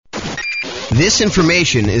This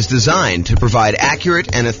information is designed to provide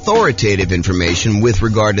accurate and authoritative information with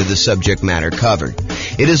regard to the subject matter covered.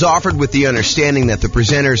 It is offered with the understanding that the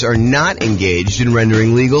presenters are not engaged in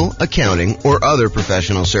rendering legal, accounting, or other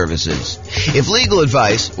professional services. If legal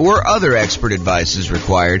advice or other expert advice is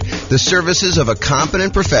required, the services of a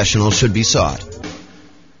competent professional should be sought.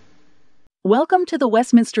 Welcome to the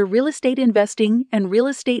Westminster Real Estate Investing and Real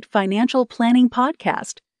Estate Financial Planning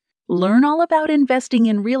Podcast. Learn all about investing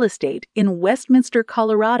in real estate in Westminster,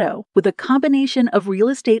 Colorado, with a combination of real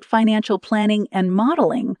estate financial planning and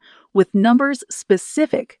modeling with numbers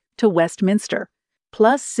specific to Westminster,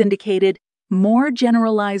 plus syndicated, more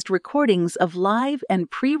generalized recordings of live and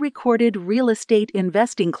pre-recorded real estate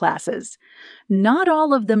investing classes, not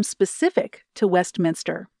all of them specific to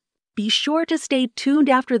Westminster. Be sure to stay tuned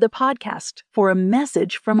after the podcast for a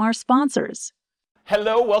message from our sponsors.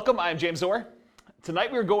 Hello, welcome. I'm James Orr.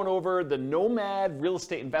 Tonight we're going over the Nomad real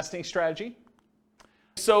estate investing strategy.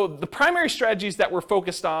 So the primary strategies that we're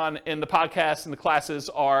focused on in the podcast and the classes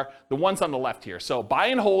are the ones on the left here. So buy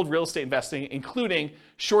and hold real estate investing, including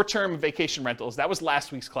short-term vacation rentals. That was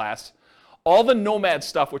last week's class. All the Nomad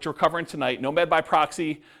stuff, which we're covering tonight, Nomad by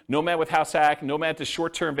proxy, Nomad with house hack, Nomad to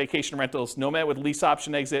short-term vacation rentals, Nomad with lease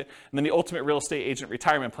option exit, and then the ultimate real estate agent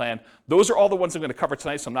retirement plan. Those are all the ones I'm going to cover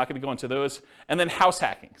tonight, so I'm not going to go into those. And then house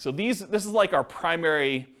hacking. So this is like our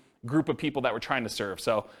primary group of people that we're trying to serve.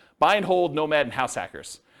 So buy and hold, Nomad, and house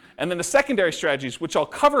hackers. And then the secondary strategies, which I'll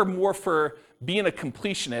cover more for being a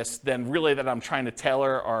completionist than really that I'm trying to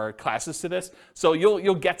tailor our classes to this. So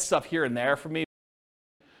you'll get stuff here and there from me.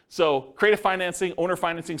 So creative financing, owner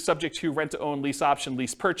financing subject to rent to own, lease option,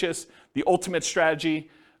 lease purchase, the ultimate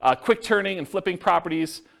strategy, quick turning and flipping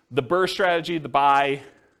properties, the BRRRR strategy, the buy,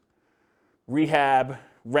 rehab,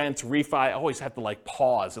 rent, refi. I always have to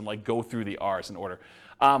pause and go through the R's in order.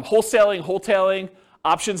 Wholetailing,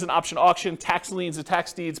 options and option auction, tax liens and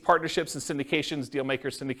tax deeds, partnerships and syndications, deal maker,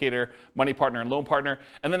 syndicator, money partner, and loan partner.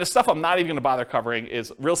 And then the stuff I'm not even going to bother covering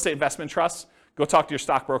is real estate investment trusts. Go talk to your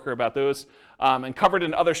stockbroker about those, and covered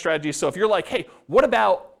in other strategies. So if you're like, hey, what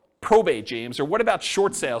about probate, James? Or what about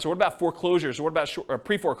short sales? Or what about foreclosures? Or what about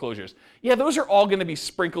pre-foreclosures? Yeah, those are all going to be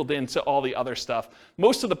sprinkled into all the other stuff.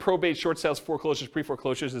 Most of the probate, short sales, foreclosures,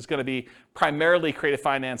 pre-foreclosures is going to be primarily creative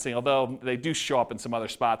financing, although they do show up in some other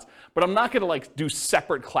spots. But I'm not going to do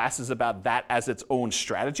separate classes about that as its own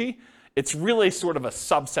strategy. It's really sort of a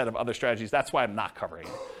subset of other strategies. That's why I'm not covering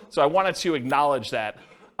it. So I wanted to acknowledge that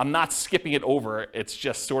I'm not skipping it over. It's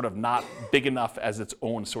just sort of not big enough as its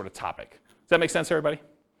own sort of topic. Does that make sense, everybody?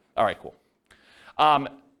 All right, cool. If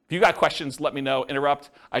you got questions, let me know. Interrupt.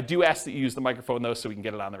 I do ask that you use the microphone, though, so we can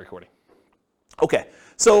get it on the recording. Okay,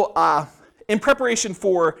 so in preparation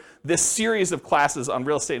for this series of classes on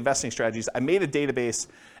real estate investing strategies, I made a database,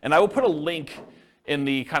 and I will put a link in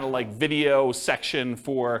the kind of video section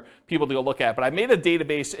for people to go look at. But I made a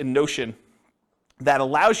database in Notion that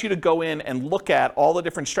allows you to go in and look at all the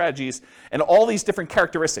different strategies and all these different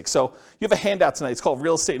characteristics. So you have a handout tonight. It's called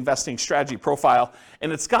Real Estate Investing Strategy Profile,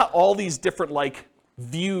 and it's got all these different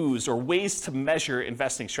views or ways to measure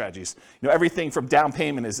investing strategies. Everything from down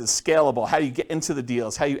payment is scalable, how you get into the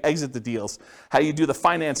deals, how you exit the deals, how you do the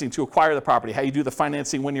financing to acquire the property, how you do the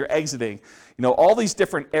financing when you're exiting. All these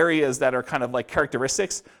different areas that are kind of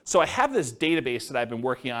characteristics. So I have this database that I've been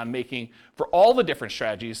working on making for all the different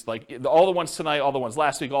strategies, all the ones tonight, all the ones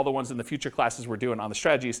last week, all the ones in the future classes we're doing on the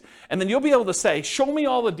strategies. And then you'll be able to say, show me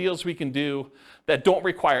all the deals we can do that don't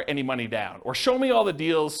require any money down, or show me all the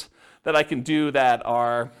deals that I can do that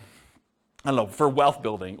are, for wealth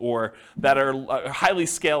building, or that are highly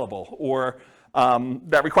scalable, or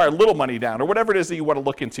that require little money down, or whatever it is that you want to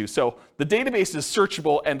look into. So the database is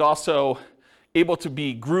searchable and also able to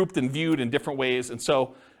be grouped and viewed in different ways. And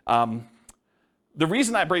so the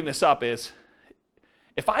reason I bring this up is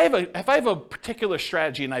if I have a particular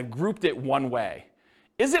strategy and I've grouped it one way,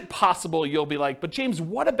 is it possible you'll be like, but James,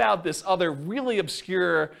 what about this other really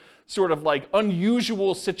obscure sort of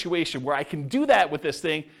unusual situation where I can do that with this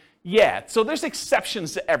thing? Yeah, so there's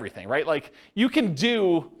exceptions to everything, right? You can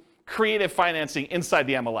do creative financing inside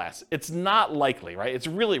the MLS. It's not likely, right? It's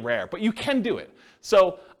really rare, but you can do it.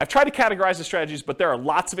 So I've tried to categorize the strategies, but there are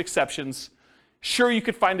lots of exceptions. Sure, you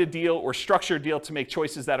could find a deal or structure a deal to make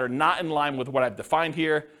choices that are not in line with what I've defined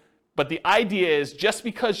here. But the idea is just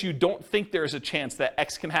because you don't think there's a chance that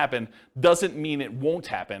X can happen doesn't mean it won't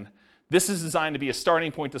happen. This is designed to be a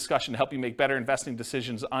starting point discussion to help you make better investing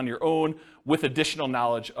decisions on your own with additional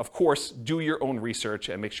knowledge. Of course, do your own research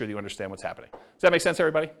and make sure that you understand what's happening. Does that make sense,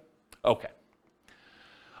 everybody? Okay.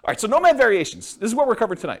 All right, so Nomad variations. This is what we're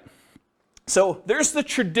covering tonight. So there's the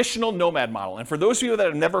traditional Nomad model. And for those of you that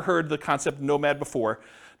have never heard the concept of Nomad before,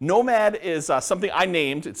 Nomad is something I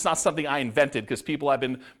named. It's not something I invented because people have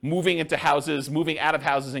been moving into houses, moving out of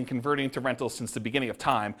houses and converting to rentals since the beginning of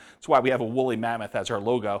time. That's why we have a woolly mammoth as our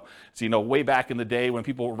logo. So, way back in the day when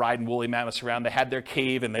people were riding woolly mammoths around, they had their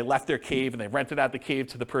cave and they left their cave and they rented out the cave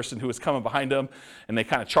to the person who was coming behind them and they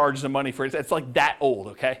kind of charged them money for it. It's like that old,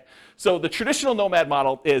 okay? So the traditional Nomad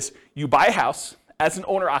model is you buy a house as an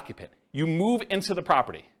owner-occupant. You move into the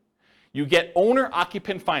property. You get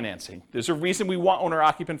owner-occupant financing. There's a reason we want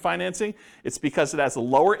owner-occupant financing. It's because it has a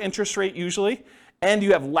lower interest rate usually, and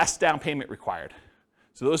you have less down payment required.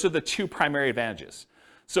 So those are the two primary advantages.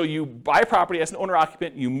 So you buy a property as an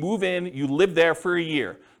owner-occupant, you move in, you live there for a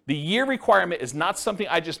year. The year requirement is not something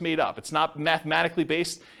I just made up. It's not mathematically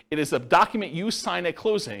based. It is a document you sign at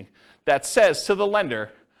closing that says to the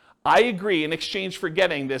lender, I agree in exchange for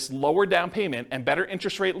getting this lower down payment and better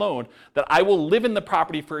interest rate loan that I will live in the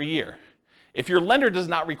property for a year. If your lender does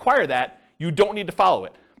not require that, you don't need to follow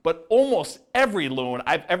it. But almost every loan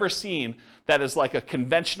I've ever seen that is like a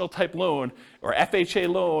conventional type loan or FHA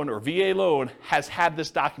loan or VA loan has had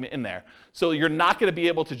this document in there. So you're not going to be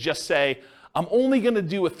able to just say, I'm only going to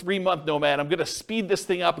do a 3-month Nomad. I'm going to speed this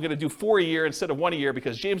thing up. I'm going to do 4 a year instead of 1 a year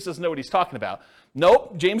because James doesn't know what he's talking about.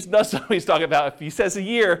 Nope, James does know what he's talking about. If he says a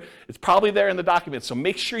year, it's probably there in the document. So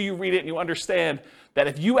make sure you read it and you understand that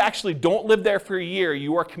if you actually don't live there for a year,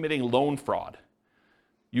 you are committing loan fraud.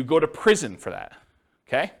 You go to prison for that,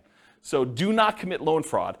 okay? So do not commit loan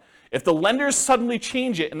fraud. If the lenders suddenly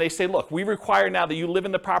change it and they say, look, we require now that you live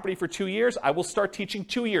in the property for 2 years, I will start teaching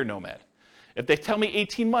 2-year Nomad. If they tell me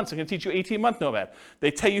 18 months, I'm going to teach you 18-month Nomad.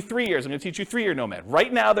 They tell you 3 years, I'm going to teach you 3-year Nomad.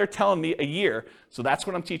 Right now, they're telling me a year, so that's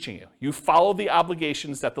what I'm teaching you. You follow the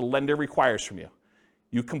obligations that the lender requires from you.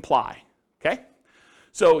 You comply, okay?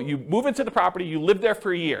 So you move into the property, you live there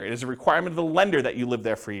for a year. It is a requirement of the lender that you live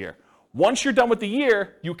there for a year. Once you're done with the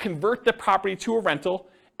year, you convert the property to a rental,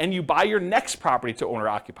 and you buy your next property to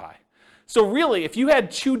owner-occupy. So really, if you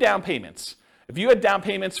had 2 down payments, if you had down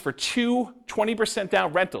payments for 2 20%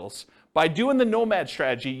 down rentals, by doing the Nomad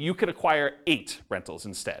strategy, you could acquire 8 rentals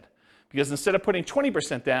instead. Because instead of putting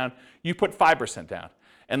 20% down, you put 5% down.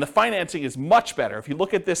 And the financing is much better. If you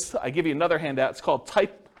look at this, I give you another handout. It's called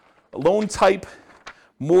loan type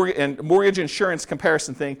mortgage insurance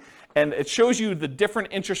comparison thing. And it shows you the different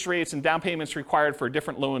interest rates and down payments required for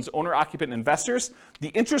different loans, owner-occupant investors. The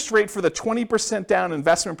interest rate for the 20% down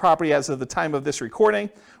investment property as of the time of this recording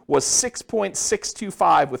was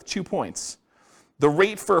 6.625 with 2 points. The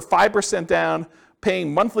rate for 5% down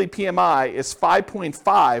paying monthly PMI is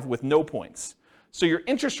 5.5 with no points. So your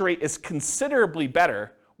interest rate is considerably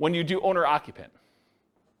better when you do owner-occupant,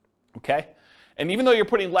 okay? And even though you're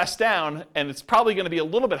putting less down, and it's probably going to be a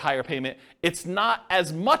little bit higher payment, it's not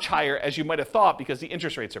as much higher as you might have thought because the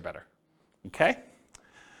interest rates are better, okay?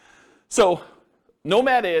 So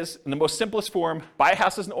Nomad is, in the most simplest form, buy a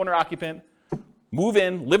house as an owner-occupant, move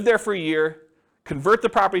in, live there for a year, convert the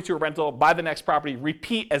property to a rental, buy the next property,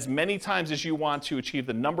 repeat as many times as you want to achieve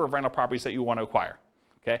the number of rental properties that you want to acquire.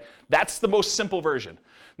 Okay? That's the most simple version.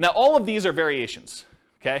 Now, all of these are variations.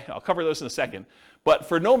 Okay? I'll cover those in a second. But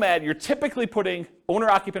for Nomad, you're typically putting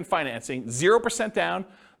owner-occupant financing, 0% down.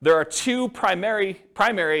 There are 2 primary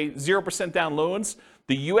 0% down loans.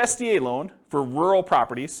 The USDA loan for rural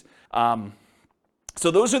properties. So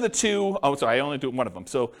those are the 2, oh, sorry, I only do one of them.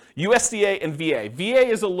 So USDA and VA. VA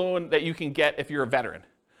is a loan that you can get if you're a veteran.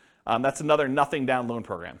 That's another nothing down loan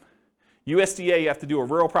program. USDA, you have to do a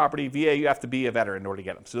rural property. VA, you have to be a veteran in order to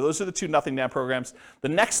get them. So those are the 2 nothing down programs. The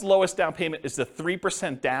next lowest down payment is the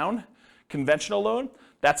 3% down conventional loan.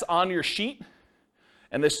 That's on your sheet.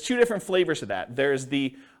 And there's 2 different flavors of that. There's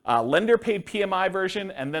the lender paid PMI version,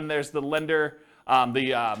 and then there's the lender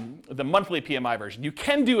the monthly PMI version. You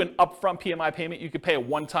can do an upfront PMI payment. You could pay a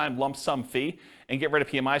one-time lump sum fee and get rid of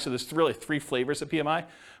PMI. So there's really 3 flavors of PMI.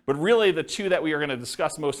 But really the 2 that we are going to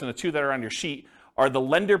discuss most and the 2 that are on your sheet are the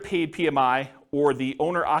lender paid PMI or the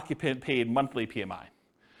owner occupant paid monthly PMI.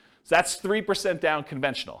 So that's 3% down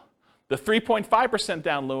conventional. The 3.5%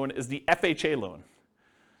 down loan is the FHA loan.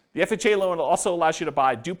 The FHA loan also allows you to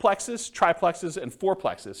buy duplexes, triplexes, and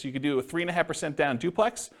fourplexes. So you could do a 3.5% down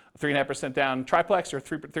duplex, a 3.5% down triplex, or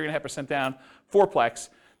 3.5% down fourplex.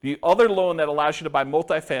 The other loan that allows you to buy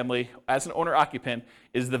multifamily as an owner-occupant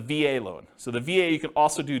is the VA loan. So the VA, you can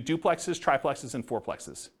also do duplexes, triplexes, and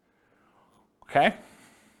fourplexes. Okay?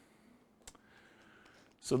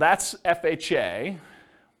 So that's FHA.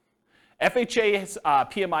 FHA's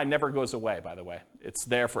PMI never goes away, by the way. It's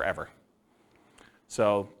there forever.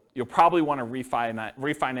 So you'll probably want to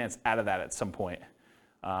refinance out of that at some point.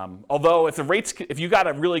 Although if you got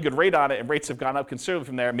a really good rate on it and rates have gone up considerably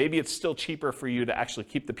from there, maybe it's still cheaper for you to actually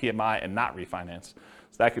keep the PMI and not refinance.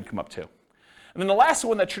 So that could come up too. And then the last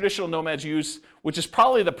one that traditional nomads use, which is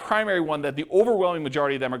probably the primary one that the overwhelming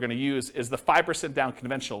majority of them are going to use, is the 5% down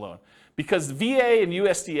conventional loan. Because VA and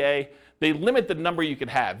USDA, they limit the number you can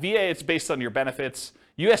have. VA, it's based on your benefits.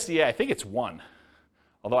 USDA, I think it's 1.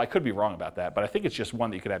 Although I could be wrong about that, but I think it's just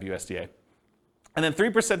 1 that you could have USDA. And then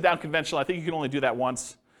 3% down conventional, I think you can only do that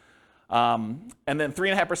once. And then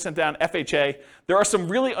 3.5% down FHA. There are some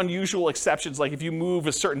really unusual exceptions, like if you move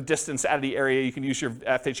a certain distance out of the area, you can use your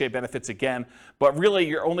FHA benefits again. But really,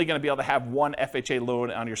 you're only going to be able to have 1 FHA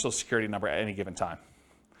loan on your Social Security number at any given time.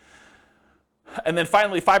 And then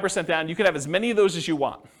finally, 5% down, you can have as many of those as you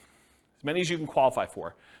want, as many as you can qualify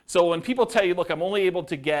for. So when people tell you, look, I'm only able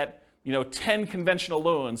to get 10 conventional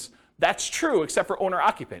loans, that's true, except for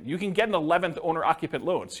owner-occupant. You can get an 11th owner-occupant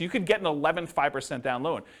loan. So you could get an 11th 5% down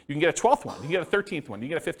loan. You can get a 12th one. You can get a 13th one. You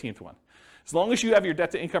can get a 15th one. As long as you have your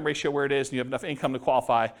debt-to-income ratio where it is and you have enough income to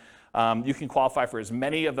qualify, you can qualify for as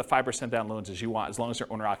many of the 5% down loans as you want, as long as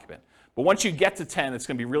they're owner-occupant. But once you get to 10, it's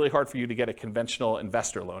going to be really hard for you to get a conventional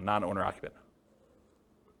investor loan, non-owner-occupant.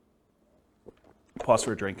 Pause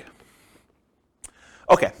for a drink.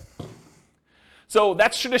 Okay. So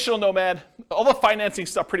that's traditional nomad. All the financing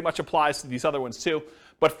stuff pretty much applies to these other ones too.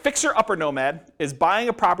 But fixer-upper nomad is buying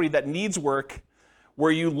a property that needs work,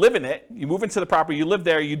 where you live in it, you move into the property, you live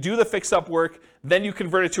there, you do the fix-up work, then you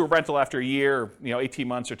convert it to a rental after a year, 18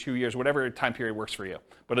 months or 2 years, whatever time period works for you,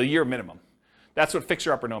 but a year minimum. That's what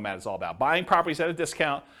fixer-upper nomad is all about. Buying properties at a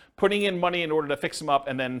discount, putting in money in order to fix them up,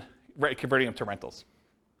 and then converting them to rentals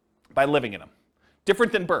by living in them.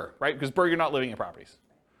 Different than BRRRR, right? Because BRRRR, you're not living in properties.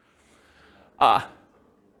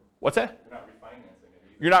 What's that? You're not refinancing it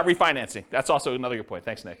either. You're not refinancing. That's also another good point.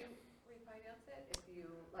 Thanks, Nick. Refinance it if you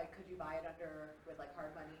could you buy it with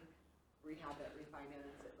hard money, rehab it,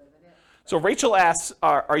 refinance it, live in it? So Rachel asks,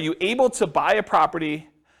 are you able to buy a property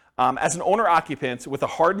as an owner-occupant with a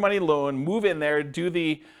hard money loan, move in there, do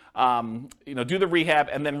the rehab,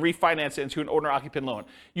 and then refinance it into an owner-occupant loan?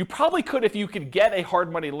 You probably could if you could get a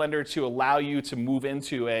hard money lender to allow you to move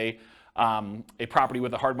into a property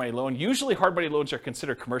with a hard money loan. Usually hard money loans are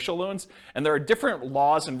considered commercial loans, and there are different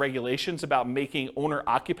laws and regulations about making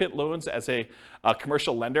owner-occupant loans as a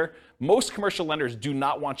commercial lender. Most commercial lenders do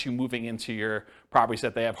not want you moving into your properties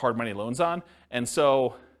that they have hard money loans on, and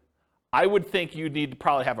so I would think you'd need to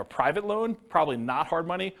probably have a private loan, probably not hard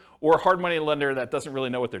money, or a hard money lender that doesn't really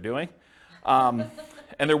know what they're doing, and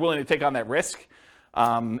they're willing to take on that risk.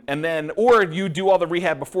 Or you do all the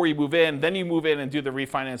rehab before you move in, then you move in and do the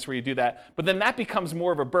refinance where you do that. But then that becomes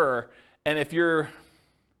more of a BRRRR. And if you're,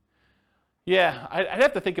 I'd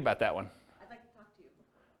have to think about that one. I'd like to talk to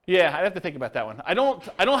you. Yeah, I'd have to think about that one. I don't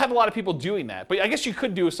have a lot of people doing that, but I guess you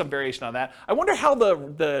could do some variation on that. I wonder how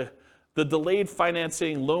the delayed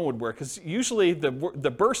financing loan would work, because usually the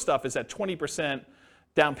BRRRR stuff is at 20%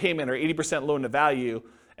 down payment or 80% loan to value.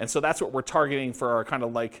 And so that's what we're targeting for our kind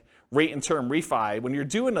of like rate and term refi. When you're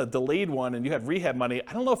doing a delayed one and you have rehab money,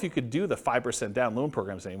 I don't know if you could do the 5% down loan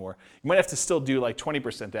programs anymore. You might have to still do like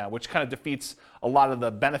 20% down, which kind of defeats a lot of the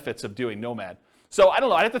benefits of doing Nomad. So I don't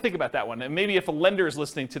know, I'd have to think about that one. And maybe if a lender is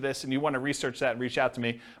listening to this and you want to research that and reach out to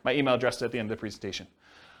me, my email address is at the end of the presentation.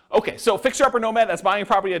 Okay, so fixer-upper Nomad, that's buying a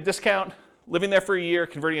property at a discount, living there for a year,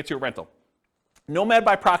 converting it to a rental. Nomad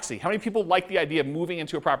by proxy. How many people like the idea of moving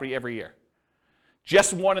into a property every year?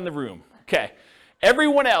 Just one in the room. Okay.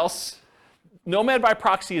 Everyone else, Nomad by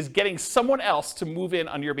proxy is getting someone else to move in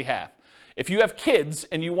on your behalf. If you have kids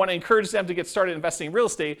and you want to encourage them to get started investing in real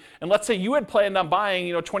estate, and let's say you had planned on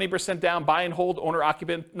buying, 20% down, buy and hold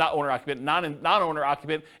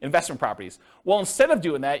non-owner-occupant investment properties. Well, instead of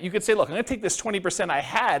doing that, you could say, look, I'm going to take this 20% I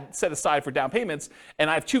had set aside for down payments, and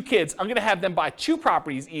I have 2 kids. I'm going to have them buy 2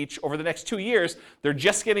 properties each over the next 2 years. They're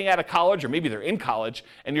just getting out of college, or maybe they're in college,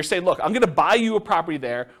 and you're saying, look, I'm going to buy you a property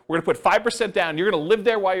there. We're going to put 5% down. You're going to live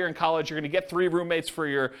there while you're in college. You're going to get 3 roommates for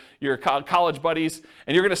your college buddies,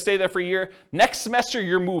 and you're going to stay there for a year. Next semester,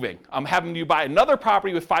 you're moving. I'm having you buy another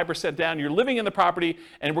property with 5% down. You're living in the property,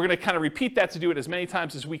 and we're going to kind of repeat that to do it as many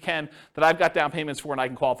times as we can that I've got down payments for and I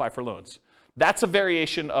can qualify for loans. That's a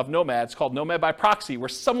variation of Nomad. It's called Nomad by proxy, where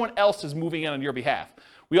someone else is moving in on your behalf.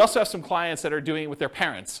 We also have some clients that are doing it with their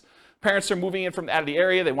parents. Parents are moving in from out of the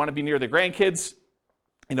area. They want to be near their grandkids.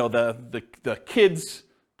 The kids,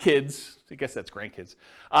 I guess that's grandkids.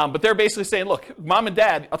 But they're basically saying, look, mom and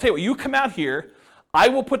dad, I'll tell you what, you come out here. I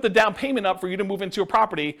will put the down payment up for you to move into a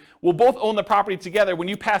property. We'll both own the property together. When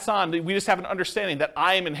you pass on, we just have an understanding that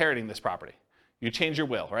I am inheriting this property. You change your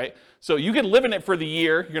will, right? So you can live in it for the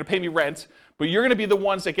year. You're going to pay me rent, but you're going to be the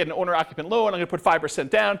ones that get an owner-occupant loan. I'm going to put 5%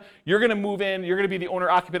 down. You're going to move in. You're going to be the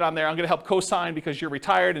owner-occupant on there. I'm going to help co-sign because you're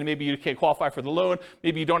retired and maybe you can't qualify for the loan.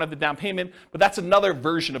 Maybe you don't have the down payment, but that's another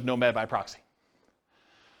version of Nomad by proxy.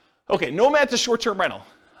 Okay, Nomad's a short-term rental.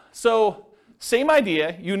 So same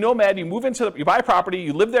idea. You Nomad, you move into, you buy a property,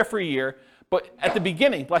 you live there for a year. But at the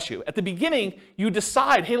beginning, bless you, at the beginning, you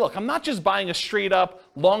decide, hey, look, I'm not just buying a straight up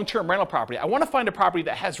long-term rental property. I want to find a property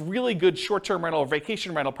that has really good short-term rental or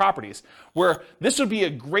vacation rental properties where this would be a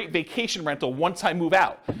great vacation rental once I move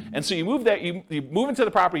out. And so you move there, you move into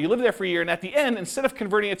the property, you live there for a year, and at the end, instead of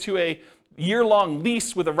converting it to a year-long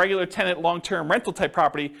lease with a regular tenant long-term rental type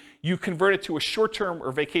property, you convert it to a short-term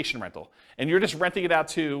or vacation rental. And you're just renting it out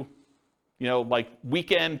to, you know, like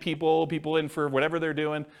weekend people in for whatever they're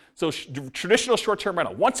doing. So traditional short-term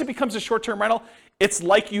rental. Once it becomes a short-term rental, it's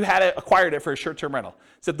like you had acquired it for a short-term rental.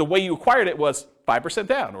 Except the way you acquired it was 5%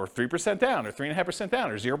 down, or 3% down, or 3.5% down,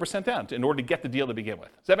 or 0% down in order to get the deal to begin with.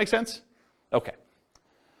 Does that make sense? Okay.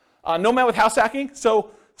 Nomad with house hacking.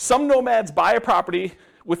 So some nomads buy a property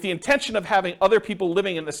with the intention of having other people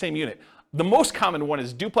living in the same unit. The most common one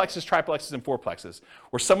is duplexes, triplexes, and fourplexes,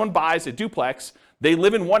 where someone buys a duplex, they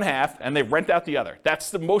live in one half, and they rent out the other.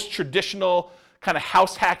 That's the most traditional kind of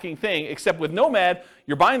house hacking thing, except with Nomad,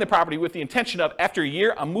 you're buying the property with the intention of, after a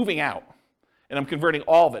year, I'm moving out, and I'm converting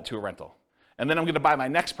all of it to a rental. And then I'm going to buy my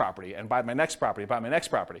next property, and buy my next property, buy my next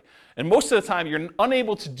property. And most of the time, you're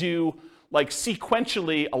unable to do like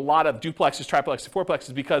sequentially a lot of duplexes, triplexes,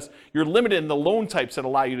 fourplexes because you're limited in the loan types that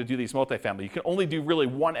allow you to do these multifamily. You can only do really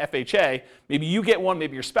one FHA. Maybe you get one,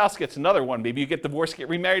 maybe your spouse gets another one. Maybe you get divorced, get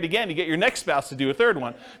remarried again, you get your next spouse to do a third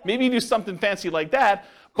one. Maybe you do something fancy like that,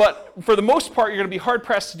 but for the most part, you're going to be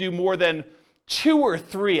hard-pressed to do more than 2 or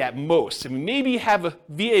 3 at most. I mean, maybe you have a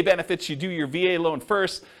VA benefits, you do your VA loan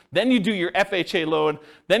first, then you do your FHA loan,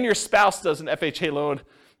 then your spouse does an FHA loan.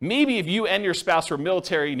 Maybe if you and your spouse were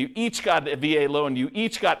military and you each got a VA loan, you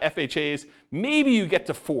each got FHAs, maybe you get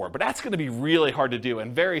to 4, but that's going to be really hard to do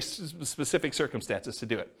and very specific circumstances to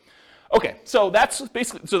do it. Okay, so that's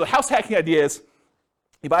basically, so the house hacking idea is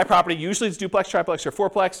you buy a property, usually it's duplex, triplex, or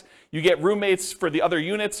fourplex, you get roommates for the other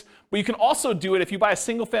units, but you can also do it if you buy a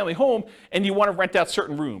single family home and you want to rent out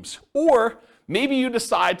certain rooms. Or maybe you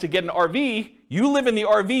decide to get an RV, you live in the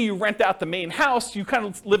RV, you rent out the main house, you kind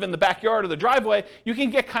of live in the backyard or the driveway, you can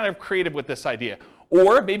get kind of creative with this idea.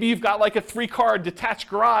 Or maybe you've got like a 3-car detached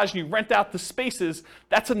garage and you rent out the spaces.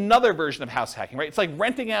 That's another version of house hacking, right? It's like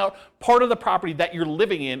renting out part of the property that you're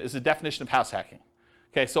living in is the definition of house hacking.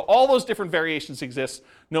 Okay, so all those different variations exist,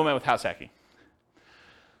 Nomad with house hacking.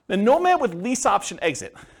 Then Nomad with lease option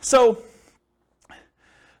exit. So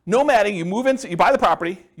nomading, you move in, you buy the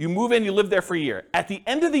property, you move in, you live there for a year. At the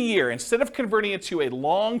end of the year, instead of converting it to a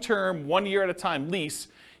long-term, 1 year at a time lease,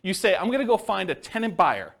 you say, I'm going to go find a tenant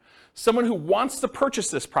buyer, someone who wants to purchase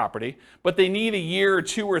this property, but they need a year or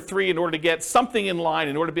 2 or 3 in order to get something in line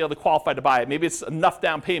in order to be able to qualify to buy it. Maybe it's enough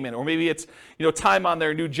down payment, or maybe it's time on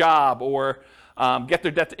their new job, or get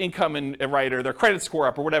their debt to income right, or their credit score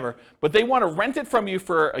up, or whatever. But they want to rent it from you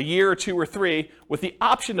for a year or 2 or 3 with the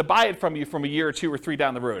option to buy it from you from a year or 2 or 3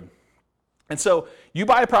 down the road. And so you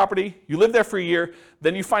buy a property, you live there for a year,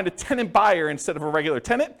 then you find a tenant buyer instead of a regular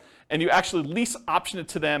tenant, and you actually lease option it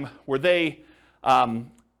to them where they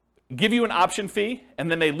give you an option fee, and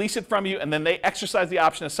then they lease it from you, and then they exercise the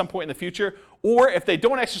option at some point in the future. Or if they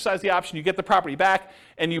don't exercise the option, you get the property back,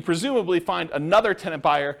 and you presumably find another tenant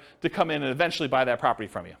buyer to come in and eventually buy that property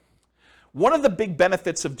from you. One of the big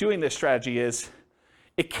benefits of doing this strategy is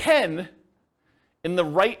it can, in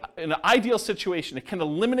an ideal situation, it can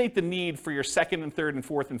eliminate the need for your second and third and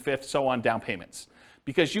fourth and fifth, so on, down payments.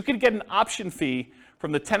 Because you can get an option fee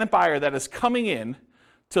from the tenant buyer that is coming in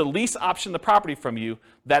to lease option the property from you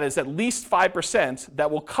that is at least 5% that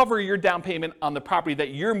will cover your down payment on the property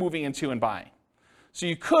that you're moving into and buying. So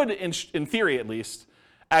you could, in theory at least,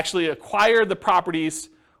 actually acquire the properties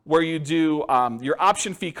where you do, your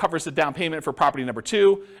option fee covers the down payment for property number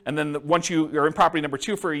 2, and then once you're in property number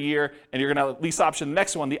 2 for a year and you're going to lease option the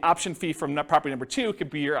next one, the option fee from property number 2 could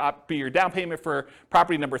be your down payment for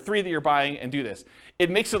property number 3 that you're buying, and do this. It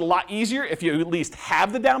makes it a lot easier if you at least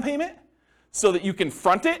have the down payment, so that you can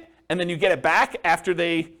front it, and then you get it back after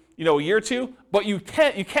a year or 2. But you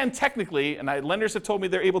can technically, and lenders have told me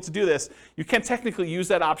they're able to do this, you can technically use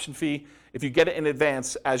that option fee if you get it in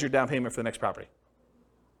advance as your down payment for the next property.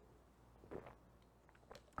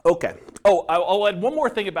 Okay. Oh, I'll add one more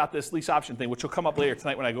thing about this lease option thing, which will come up later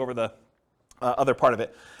tonight when I go over the other part of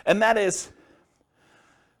it. And that is,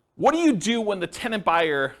 What do you do when the tenant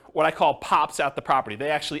buyer, what I call, pops out the property?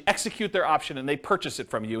 They actually execute their option and they purchase it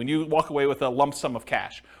from you, and you walk away with a lump sum of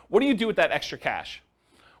cash. What do you do with that extra cash?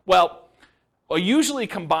 Well, I usually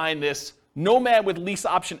combine this Nomad with lease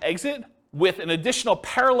option exit with an additional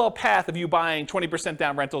parallel path of you buying 20%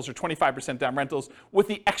 down rentals or 25% down rentals with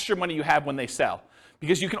the extra money you have when they sell.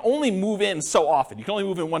 Because you can only move in so often. You can only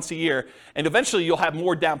move in once a year, and eventually you'll have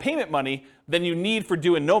more down payment money than you need for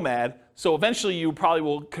doing Nomad. So eventually you probably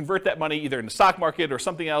will convert that money either in the stock market or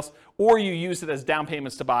something else, or you use it as down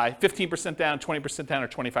payments to buy 15% down, 20% down, or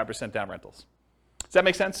 25% down rentals. Does that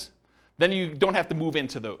make sense? Then you don't have to move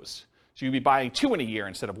into those. So you'd be buying 2 in a year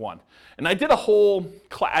instead of 1. And I did a whole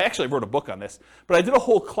class, I actually wrote a book on this, but I did a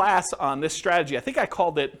whole class on this strategy. I think I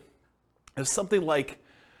called it something like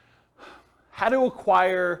how to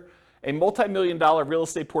acquire a multi-million-dollar real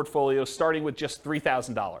estate portfolio starting with just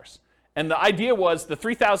 $3,000. And the idea was the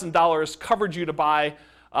 $3,000 covered you to buy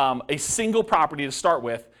a single property to start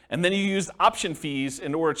with, and then you used option fees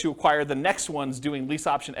in order to acquire the next ones doing lease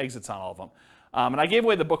option exits on all of them. And I gave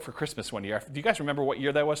away the book for Christmas one year. Do you guys remember what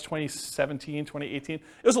year that was? 2017, 2018? It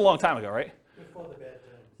was a long time ago, right? Before the bad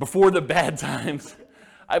times. Before the bad times.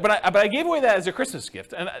 But I gave away that as a Christmas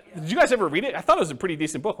gift. And did you guys ever read it? I thought it was a pretty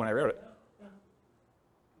decent book when I wrote it.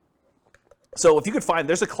 So if you could find,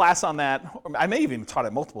 there's a class on that. I may have even taught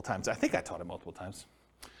it multiple times. I think I taught it multiple times.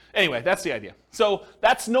 Anyway, that's the idea. So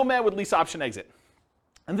that's Nomad with lease option exit.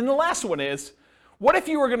 And then the last one is, what if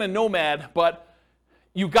you were going to Nomad, but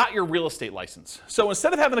you got your real estate license? So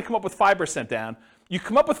instead of having to come up with 5% down, you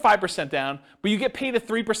come up with 5% down, but you get paid a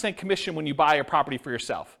 3% commission when you buy a property for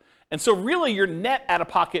yourself. And so really you're net out of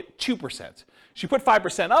pocket 2%. So you put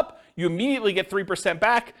 5% up, you immediately get 3%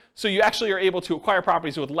 back, so you actually are able to acquire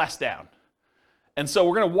properties with less down. And so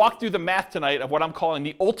we're going to walk through the math tonight of what I'm calling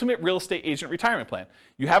the ultimate real estate agent retirement plan.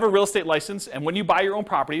 You have a real estate license, and when you buy your own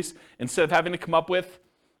properties, instead of having to come up with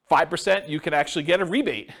 5%, you can actually get a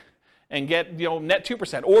rebate and get net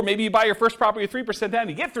 2%. Or maybe you buy your first property with 3% down,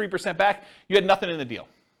 you get 3% back, you had nothing in the deal.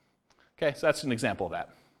 Okay, so that's an example of that.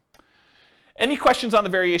 Any questions on the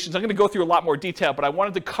variations? I'm going to go through a lot more detail, but I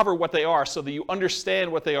wanted to cover what they are so that you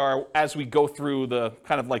understand what they are as we go through the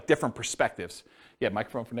kind of like different perspectives. Yeah,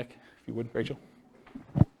 microphone for Nick, if you would, Rachel.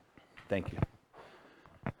 Thank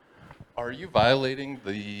you. Are you violating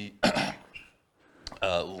the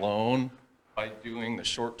loan by doing the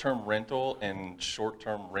short-term rental and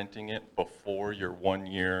short-term renting it before your 1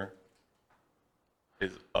 year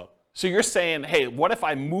is up? So you're saying, hey, what if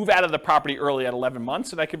I move out of the property early at 11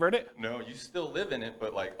 months and I convert it? No, you still live in it,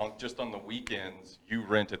 but like just on the weekends, you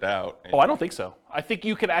rent it out. Oh, I don't think so. I think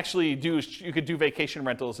you could actually do vacation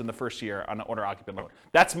rentals in the first year on an owner-occupant loan.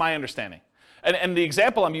 That's my understanding. And the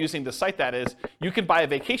example I'm using to cite that is you can buy a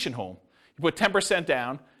vacation home. You put 10%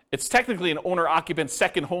 down. It's technically an owner-occupant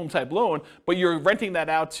second home type loan, but you're renting that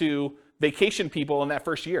out to vacation people in that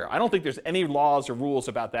first year. I don't think there's any laws or rules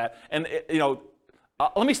about that. And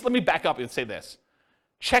let me back up and say this.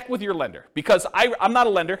 Check with your lender, because I'm not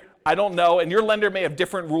a lender. I don't know, and your lender may have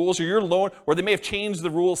different rules, or your loan, or they may have changed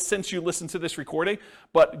the rules since you listened to this recording.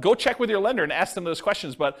 But go check with your lender and ask them those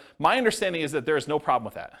questions. But my understanding is that there is no problem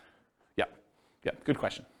with that. Yeah, good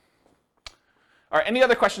question. All right, any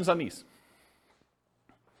other questions on these?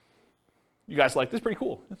 You guys like this? Pretty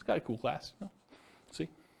cool. It's got a cool class. No? See?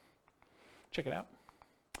 Check it out.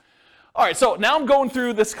 All right, so now I'm going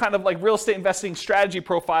through this kind of like real estate investing strategy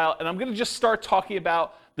profile, and I'm going to just start talking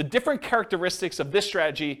about the different characteristics of this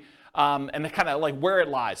strategy and the kind of like where it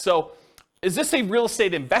lies. So is this a real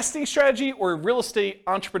estate investing strategy or a real estate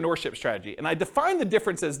entrepreneurship strategy? And I define the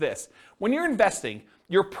difference as this. When you're investing,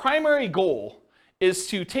 your primary goal is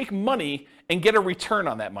to take money and get a return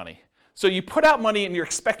on that money. So you put out money and you're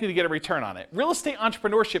expecting to get a return on it. Real estate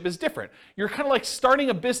entrepreneurship is different. You're kind of like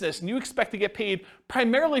starting a business and you expect to get paid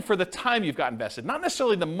primarily for the time you've got invested, not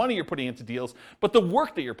necessarily the money you're putting into deals, but the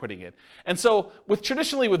work that you're putting in. And so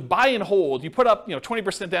traditionally with buy and hold, you put up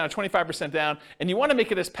 20% down or 25% down, and you want to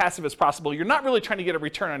make it as passive as possible. You're not really trying to get a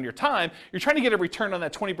return on your time. You're trying to get a return on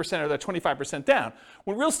that 20% or that 25% down.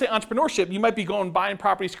 When real estate entrepreneurship, you might be buying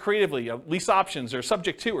properties creatively, lease options or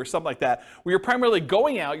subject to or something like that, where you're primarily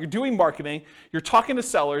going out, you're doing marketing, you're talking to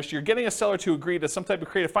sellers, you're getting a seller to agree to some type of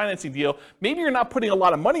creative financing deal. Maybe you're not putting a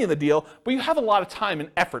lot of money in the deal, but you have a lot of time and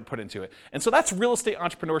effort put into it. And so that's real estate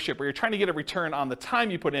entrepreneurship, where you're trying to get a return on the time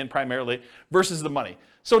you put in primarily versus the money.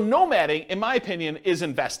 So nomading, in my opinion, is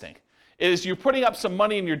investing. Is you're putting up some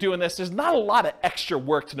money and you're doing this. There's not a lot of extra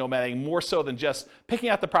work to nomading, more so than just picking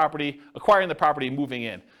out the property, acquiring the property, and moving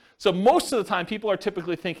in. So most of the time, people are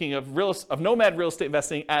typically thinking of nomad real estate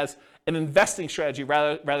investing as an investing strategy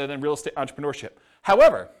rather than real estate entrepreneurship.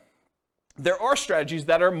 However, there are strategies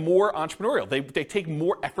that are more entrepreneurial. They take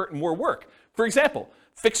more effort and more work. For example,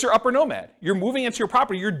 fixer-upper nomad. You're moving into your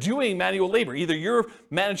property. You're doing manual labor. Either you're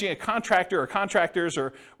managing a contractor or contractors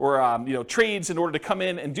or trades in order to come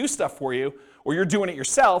in and do stuff for you, or you're doing it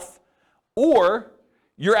yourself, or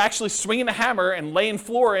you're actually swinging a hammer and laying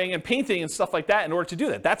flooring and painting and stuff like that in order to do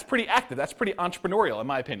that. That's pretty active. That's pretty entrepreneurial, in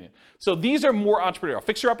my opinion. So these are more entrepreneurial.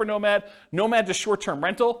 Fixer-upper nomad, nomad to short-term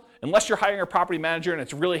rental. Unless you're hiring a property manager and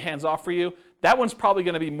it's really hands-off for you, that one's probably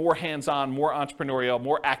going to be more hands-on, more entrepreneurial,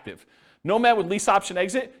 more active. Nomad with lease option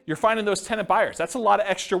exit, you're finding those tenant buyers. That's a lot of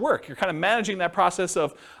extra work. You're kind of managing that process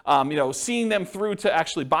of seeing them through to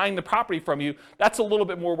actually buying the property from you. That's a little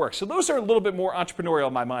bit more work. So those are a little bit more entrepreneurial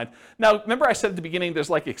in my mind. Now, remember I said at the beginning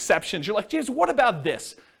there's like exceptions. You're like, James, what about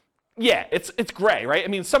this? Yeah, it's gray, right? I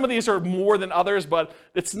mean, some of these are more than others, but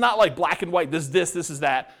it's not like black and white. This is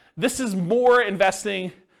that. This is more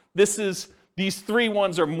investing. These three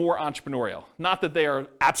ones are more entrepreneurial. Not that they are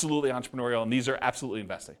absolutely entrepreneurial and these are absolutely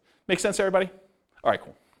investing. Make sense, everybody? All right,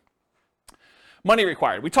 cool. Money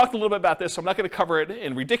required. We talked a little bit about this, so I'm not going to cover it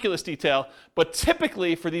in ridiculous detail, but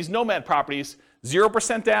typically for these nomad properties,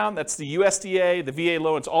 0% down, that's the USDA, the VA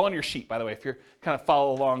loan, it's all on your sheet, by the way, if you're kind of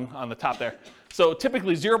follow along on the top there. So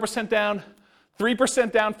typically 0% down,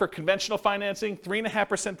 3% down for conventional financing,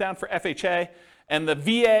 3.5% down for FHA, and the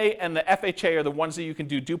VA and the FHA are the ones that you can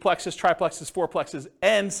do duplexes, triplexes, fourplexes,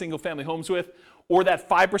 and single-family homes with, or that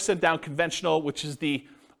 5% down conventional, which is the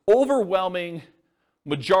overwhelming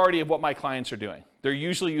majority of what my clients are doing. They're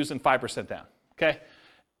usually using 5% down, okay?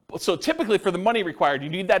 So typically for the money required, you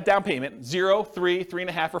need that down payment, 0, 3,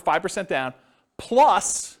 3.5, or 5% down,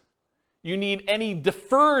 plus you need any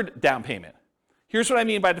deferred down payment. Here's what I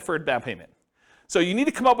mean by deferred down payment. So you need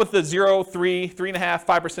to come up with the 0, 3, 3.5,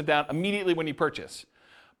 5% down immediately when you purchase.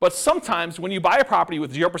 But sometimes when you buy a property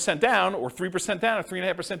with 0% down, or 3% down, or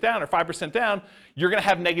 3.5% down, or 5% down, you're gonna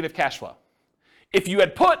have negative cash flow. If you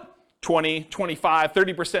had put 20, 25,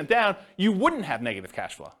 30% down, you wouldn't have negative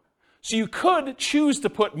cash flow. So you could choose to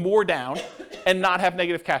put more down and not have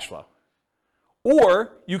negative cash flow.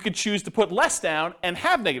 Or you could choose to put less down and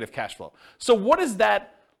have negative cash flow. So what is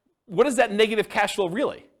that negative cash flow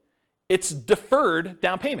really? It's deferred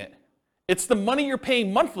down payment. It's the money you're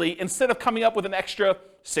paying monthly instead of coming up with an extra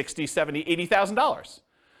 $60,000, $70,000, $80,000.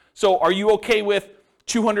 So are you okay with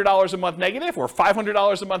 $200 a month negative or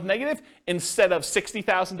 $500 a month negative instead of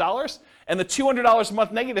 $60,000? And the $200 a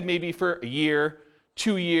month negative may be for a year,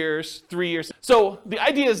 2 years, 3 years. So the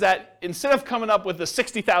idea is that instead of coming up with the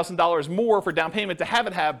 $60,000 more for down payment to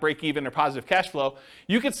have break even or positive cash flow,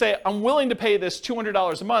 you could say, I'm willing to pay this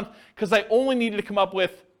 $200 a month because I only needed to come up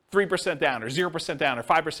with 3% down or 0% down or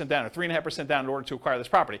 5% down or 3.5% down in order to acquire this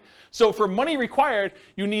property. So for money required,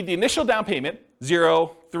 you need the initial down payment,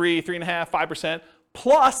 0, 3, 3.5, 5%,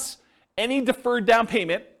 plus any deferred down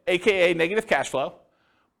payment, aka negative cash flow,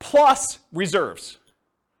 plus reserves.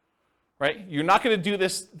 Right? You're not going to do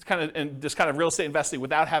this kind of real estate investing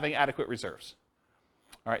without having adequate reserves.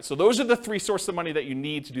 All right, so those are the three sources of money that you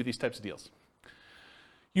need to do these types of deals.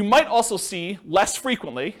 You might also see less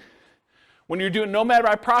frequently when you're doing nomad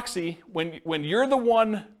by proxy, when you're the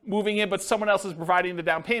one moving in but someone else is providing the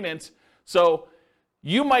down payment. So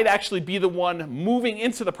you might actually be the one moving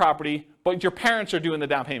into the property, but your parents are doing the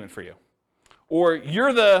down payment for you. Or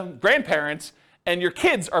you're the grandparents and your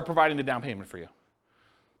kids are providing the down payment for you.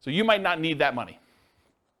 So you might not need that money.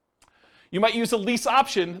 You might use a lease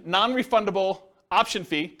option, non-refundable option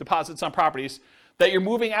fee, deposits on properties, that you're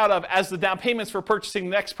moving out of as the down payments for purchasing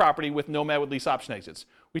the next property with Nomad with lease option exits.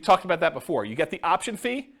 We talked about that before. You get the option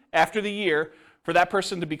fee after the year for that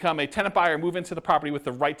person to become a tenant buyer, move into the property with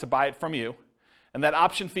the right to buy it from you. And that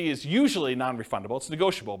option fee is usually non-refundable. It's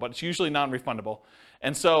negotiable, but it's usually non-refundable.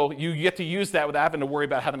 And so you get to use that without having to worry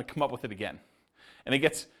about having to come up with it again. And it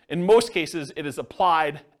gets, in most cases, it is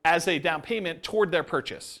applied as a down payment toward their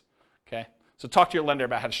purchase. Okay? So talk to your lender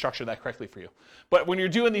about how to structure that correctly for you. But when you're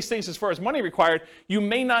doing these things as far as money required, you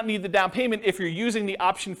may not need the down payment if you're using the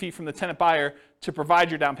option fee from the tenant buyer to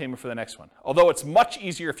provide your down payment for the next one. Although it's much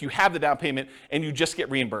easier if you have the down payment and you just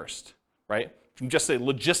get reimbursed, right? From just a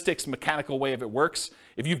logistics, mechanical way of it works.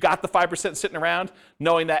 If you've got the 5% sitting around,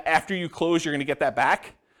 knowing that after you close, you're going to get that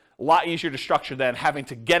back, a lot easier to structure than having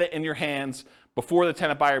to get it in your hands before the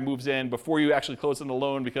tenant buyer moves in, before you actually close on the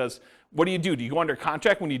loan, because what do? Do you go under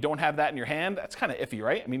contract when you don't have that in your hand? That's kind of iffy,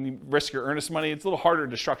 right? I mean, you risk your earnest money. It's a little harder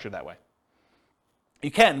to structure that way.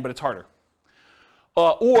 You can, but it's harder.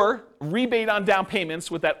 Or rebate on down payments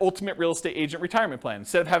with that ultimate real estate agent retirement plan.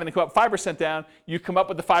 Instead of having to come up 5% down, you come up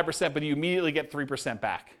with the 5%, but you immediately get 3%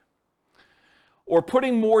 back. Or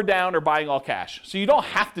putting more down or buying all cash. So you don't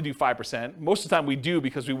have to do 5%. Most of the time we do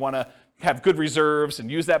because we want to have good reserves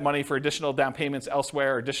and use that money for additional down payments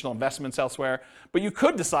elsewhere or additional investments elsewhere. But you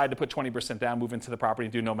could decide to put 20% down, move into the property,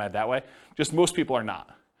 and do Nomad that way. Just most people are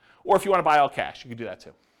not. Or if you want to buy all cash, you can do that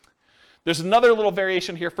too. There's another little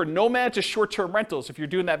variation here for Nomad to short-term rentals. If you're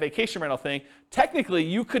doing that vacation rental thing, technically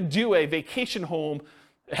you could do a vacation home.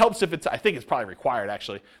 It helps if it's, I think it's probably required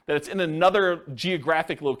actually, that it's in another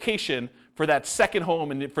geographic location for that second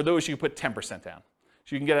home, and for those you put 10% down.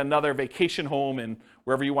 So you can get another vacation home in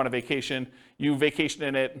wherever you want to vacation. You vacation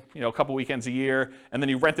in it, a couple weekends a year, and then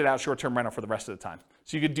you rent it out short-term rental for the rest of the time.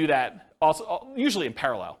 So you could do that also, usually in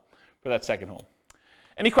parallel for that second home.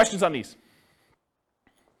 Any questions on these?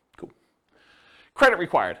 Cool. Credit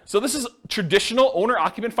required. So this is traditional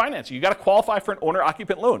owner-occupant financing. You got to qualify for an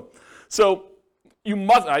owner-occupant loan. So you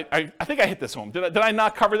must, I think I hit this home. Did I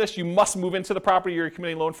not cover this? You must move into the property or you're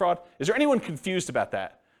committing loan fraud. Is there anyone confused about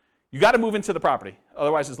that? You got to move into the property,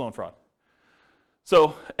 otherwise it's loan fraud.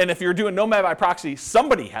 So, and if you're doing Nomad by proxy,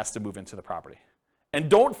 somebody has to move into the property. And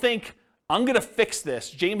don't think, I'm going to fix this.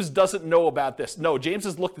 James doesn't know about this. No, James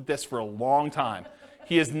has looked at this for a long time.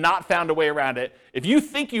 He has not found a way around it. If you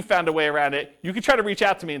think you found a way around it, you can try to reach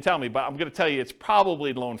out to me and tell me, but I'm going to tell you it's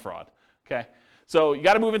probably loan fraud. Okay? So you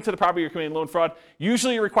got to move into the property you're committing loan fraud.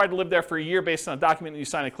 Usually you're required to live there for a year based on a document that you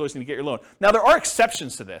sign at closing to get your loan. Now there are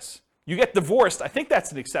exceptions to this. You get divorced, I think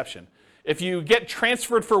that's an exception. If you get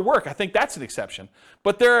transferred for work, I think that's an exception.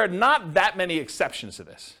 But there are not that many exceptions to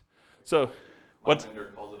this. So, what? My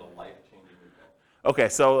lender calls it a life-changing event. Okay,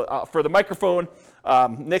 so for the microphone,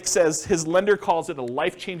 Nick says his lender calls it a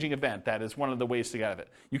life-changing event. That is one of the ways to get out of it.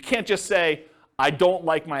 You can't just say, I don't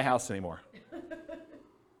like my house anymore.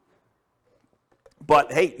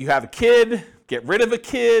 But hey, you have a kid, get rid of a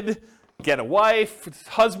kid, get a wife,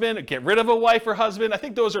 husband, or get rid of a wife or husband. I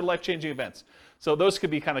think those are life-changing events. So those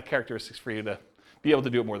could be kind of characteristics for you to be able to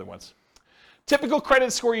do it more than once. Typical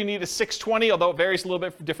credit score you need is 620, although it varies a little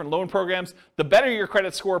bit for different loan programs. The better your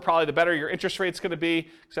credit score, probably the better your interest rate's going to be,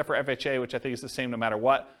 except for FHA, which I think is the same no matter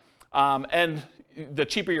what. And the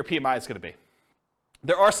cheaper your PMI is going to be.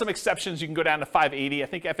 There are some exceptions. You can go down to 580. I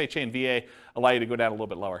think FHA and VA allow you to go down a little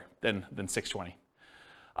bit lower than 620.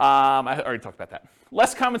 I already talked about that.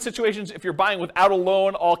 Less common situations, if you're buying without a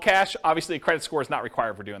loan, all cash, obviously a credit score is not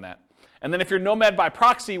required for doing that. And then if you're Nomad by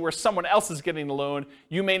proxy, where someone else is getting the loan,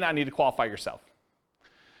 you may not need to qualify yourself.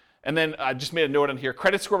 And then I just made a note on here,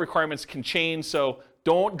 credit score requirements can change, so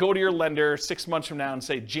don't go to your lender 6 months from now and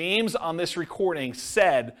say, James on this recording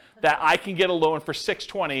said that I can get a loan for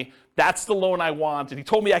 620, that's the loan I want, and he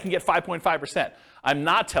told me I can get 5.5%. I'm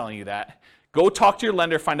not telling you that. Go talk to your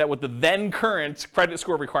lender, find out what the then current credit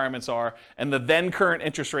score requirements are, and the then current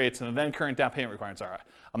interest rates, and the then current down payment requirements are.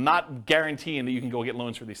 I'm not guaranteeing that you can go get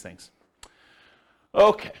loans for these things.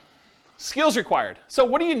 Okay, skills required. So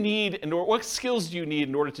what do you need, what skills do you need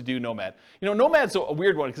in order to do Nomad? Nomad's a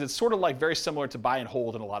weird one because it's sort of like very similar to buy and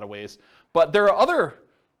hold in a lot of ways. But there are other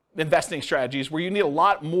investing strategies where you need a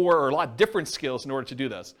lot more or a lot different skills in order to do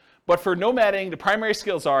this. But for nomading, the primary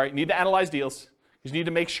skills are you need to analyze deals. You need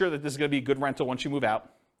to make sure that this is going to be a good rental once you move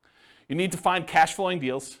out. You need to find cash flowing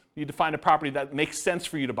deals. You need to find a property that makes sense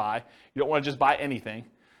for you to buy. You don't want to just buy anything.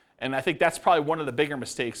 And I think that's probably one of the bigger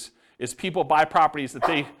mistakes is people buy properties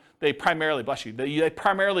that they primarily, bless you, they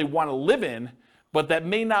primarily want to live in, but that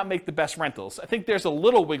may not make the best rentals. I think there's a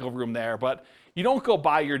little wiggle room there, but you don't go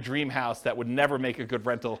buy your dream house that would never make a good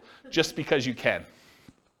rental just because you can.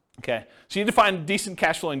 Okay, so you need to find decent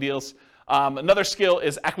cash flowing deals. Another skill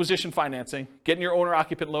is acquisition financing, getting your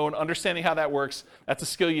owner-occupant loan, understanding how that works. That's a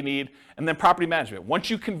skill you need. And then property management. Once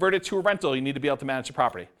you convert it to a rental, you need to be able to manage the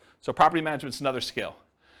property. So property management is another skill.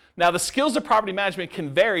 Now, the skills of property management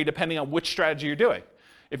can vary depending on which strategy you're doing.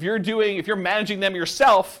 If you're managing them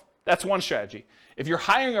yourself, that's one strategy. If you're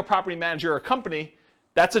hiring a property manager or a company,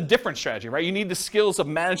 that's a different strategy, right? You need the skills of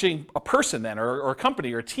managing a person then, or a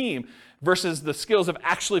company or a team, versus the skills of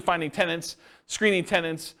actually finding tenants, screening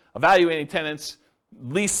tenants, evaluating tenants,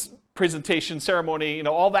 lease presentation, ceremony,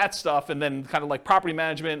 all that stuff, and then kind of like property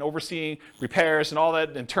management, overseeing repairs and all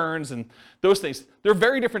that, and turns and those things. They're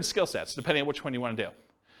very different skill sets depending on which one you want to do.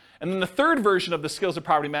 And then the third version of the skills of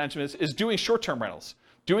property management is doing short-term rentals.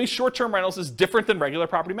 Doing short-term rentals is different than regular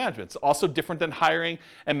property management. It's also different than hiring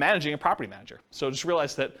and managing a property manager. So just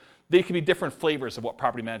realize that they can be different flavors of what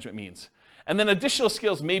property management means. And then additional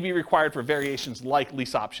skills may be required for variations like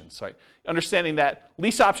lease options, right? Understanding that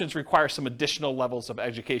lease options require some additional levels of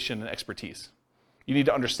education and expertise. You need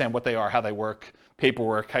to understand what they are, how they work,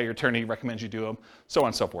 paperwork, how your attorney recommends you do them, so on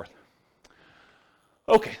and so forth.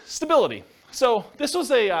 Okay, stability. So this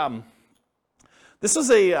was This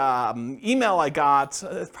was a email I got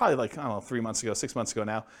probably like, I don't know, 3 months ago, 6 months ago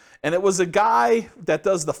now. And it was a guy that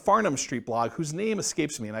does the Farnham Street blog, whose name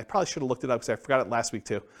escapes me, and I probably should have looked it up because I forgot it last week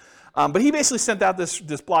too. But he basically sent out this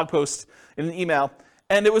blog post in an email,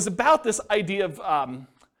 and it was about this idea of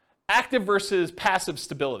active versus passive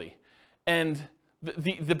stability. And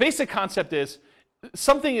the basic concept is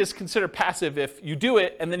something is considered passive if you do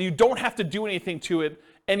it and then you don't have to do anything to it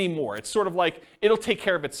anymore. It's sort of like it'll take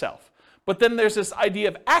care of itself. But then there's this idea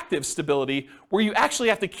of active stability where you actually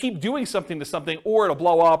have to keep doing something to something, or it'll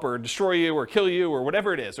blow up or destroy you or kill you or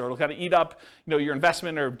whatever it is, or it'll kind of eat up, your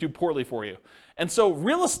investment or do poorly for you. And so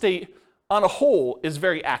real estate on a whole is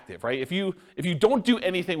very active, right? If you don't do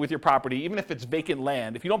anything with your property, even if it's vacant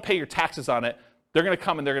land, if you don't pay your taxes on it, they're going to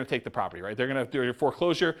come and they're going to take the property, right? They're going to do your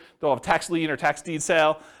foreclosure, they'll have a tax lien or tax deed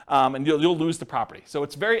sale, and you'll lose the property. So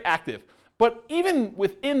it's very active. But even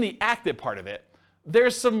within the active part of it,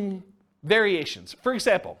 there's some variations. For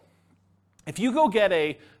example, if you go get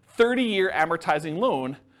a 30-year amortizing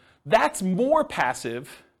loan, that's more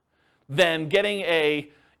passive than getting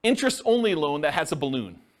a interest-only loan that has a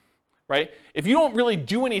balloon, right? If you don't really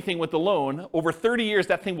do anything with the loan, over 30 years,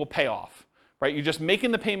 that thing will pay off, right? You're just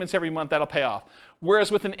making the payments every month, that'll pay off.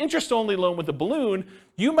 Whereas with an interest-only loan with a balloon,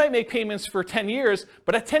 you might make payments for 10 years,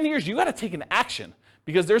 but at 10 years, you got to take an action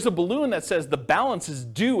because there's a balloon that says the balance is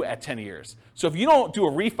due at 10 years. So if you don't do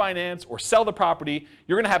a refinance or sell the property,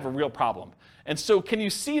 you're going to have a real problem. And so can you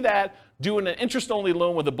see that doing an interest-only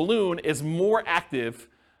loan with a balloon is more active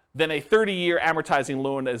than a 30-year amortizing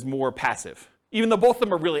loan that is more passive? Even though both of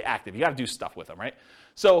them are really active, you got to do stuff with them, right?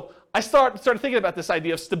 So I started thinking about this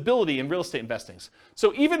idea of stability in real estate investings.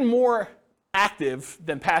 So even more active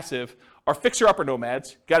than passive are fixer-upper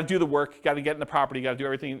nomads. Got to do the work, got to get in the property, got to do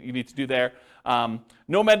everything you need to do there.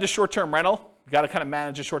 Nomad to short-term rental. You got to kind of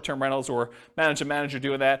manage the short-term rentals or manage a manager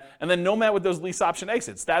doing that. And then nomad with those lease option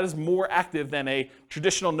exits. That is more active than a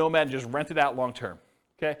traditional nomad just rent it out long-term.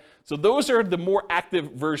 Okay, so those are the more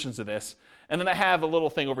active versions of this. And then I have a little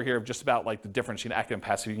thing over here of just about like the difference between active and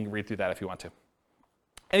passive. You can read through that if you want to.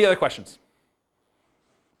 Any other questions?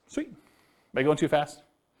 Sweet. Am I going too fast?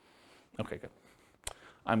 Okay, good.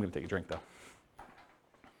 I'm going to take a drink though.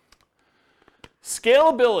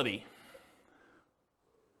 Scalability.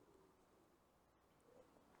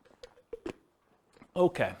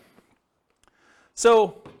 Okay.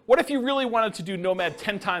 So what if you really wanted to do Nomad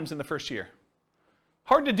 10 times in the first year?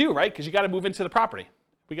 Hard to do, right? Because you got to move into the property.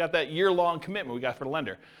 We got that year-long commitment we got for the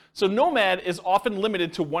lender. So Nomad is often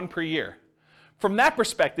limited to 1 per year. From that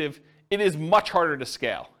perspective, it is much harder to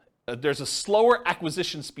scale. There's a slower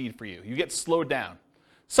acquisition speed for you. You get slowed down.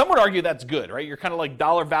 Some would argue that's good, right? You're kind of like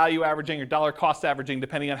dollar value averaging or dollar cost averaging,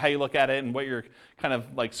 depending on how you look at it and what you're kind of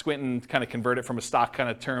like squinting to kind of convert it from a stock kind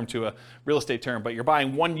of term to a real estate term. But you're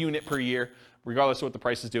buying 1 unit per year, regardless of what the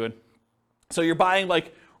price is doing. So you're buying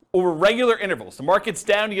like over regular intervals. The market's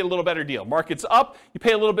down, you get a little better deal. Market's up, you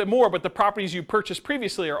pay a little bit more, but the properties you purchased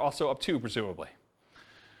previously are also up too, presumably.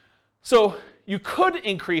 So you could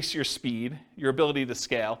increase your speed, your ability to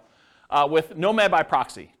scale, with Nomad by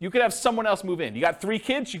proxy. You could have someone else move in. You got 3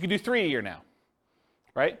 kids, you could do 3 a year now,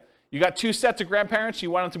 right? You got 2 sets of grandparents,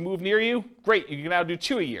 you want them to move near you, great, you can now do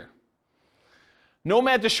 2 a year.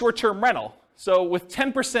 Nomad to short-term rental. So with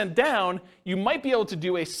 10% down, you might be able to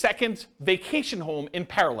do a second vacation home in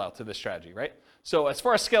parallel to this strategy, right? So as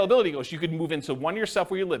far as scalability goes, you could move into one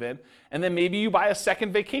yourself where you live in, and then maybe you buy a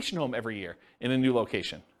second vacation home every year in a new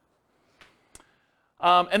location.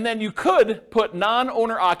 And then you could put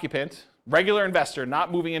non-owner occupant, regular investor,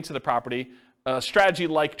 not moving into the property, a strategy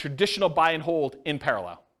like traditional buy and hold in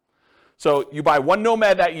parallel. So you buy 1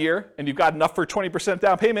 Nomad that year, and you've got enough for 20%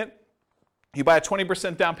 down payment. You buy a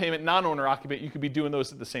 20% down payment non-owner occupant, you could be doing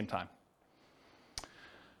those at the same time.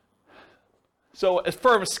 So as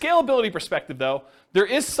from a scalability perspective, though, there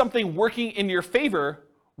is something working in your favor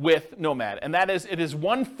with Nomad, and that is it is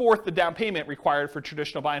 1/4 the down payment required for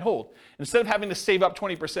traditional buy and hold. Instead of having to save up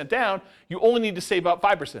 20% down, you only need to save up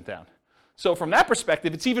 5% down. So from that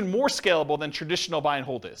perspective, it's even more scalable than traditional buy and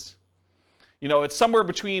hold is. You know, it's somewhere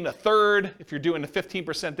between 1/3 if you're doing the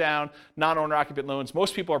 15% down, non-owner occupant loans.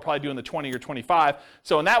 Most people are probably doing the 20 or 25.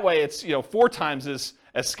 So in that way, it's 4 times as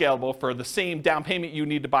scalable. For the same down payment you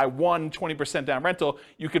need to buy 1 20% down rental,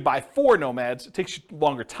 you could buy 4 Nomads. It takes you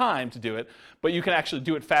longer time to do it, but you can actually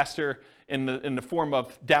do it faster in the form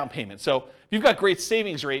of down payment. So if you've got great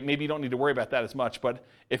savings rate, maybe you don't need to worry about that as much. But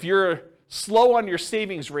if you're slow on your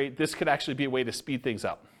savings rate, this could actually be a way to speed things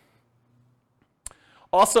up.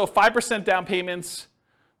 Also, 5% down payments,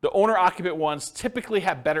 the owner-occupant ones typically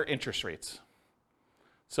have better interest rates.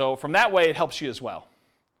 So from that way, it helps you as well.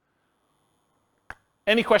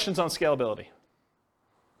 Any questions on scalability?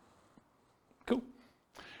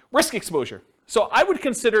 Risk exposure. So I would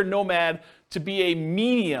consider Nomad to be a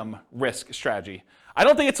medium risk strategy. I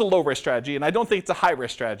don't think it's a low risk strategy, and I don't think it's a high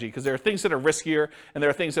risk strategy, because there are things that are riskier and there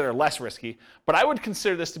are things that are less risky. But I would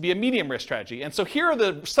consider this to be a medium risk strategy. And so here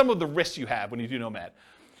are some of the risks you have when you do Nomad.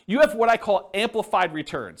 You have what I call amplified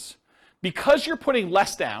returns. Because you're putting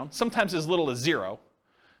less down, sometimes as little as 0,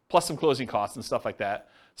 plus some closing costs and stuff like that,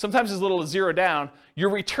 sometimes as little as 0 down, your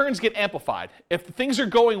returns get amplified. If things are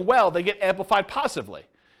going well, they get amplified positively.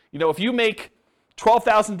 You know, if you make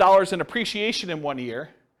 $12,000 in appreciation in 1 year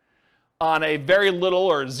on a very little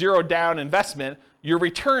or 0 down investment, your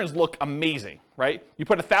returns look amazing, right? You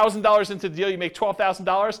put $1,000 into the deal, you make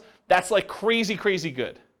 $12,000, that's like crazy, crazy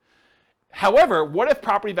good. However, what if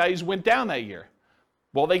property values went down that year?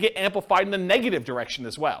 Well, they get amplified in the negative direction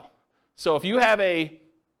as well. So if you have a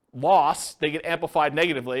loss, they get amplified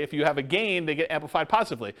negatively. If you have a gain, they get amplified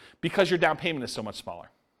positively because your down payment is so much smaller.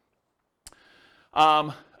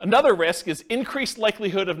 Another risk is increased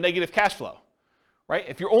likelihood of negative cash flow, right?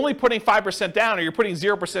 If you're only putting 5% down or you're putting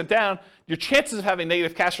 0% down, your chances of having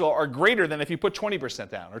negative cash flow are greater than if you put 20%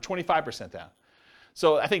 down or 25% down.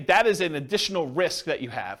 So I think that is an additional risk that you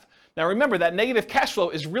have. Now remember, that negative cash flow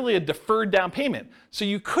is really a deferred down payment. So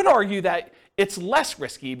you could argue that it's less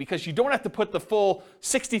risky because you don't have to put the full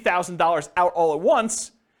 $60,000 out all at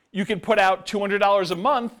once. You can put out $200 a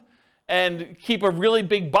month and keep a really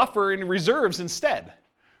big buffer in reserves instead,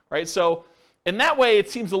 right? So in that way, it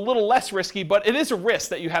seems a little less risky, but it is a risk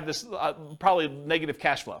that you have this probably negative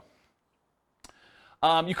cash flow.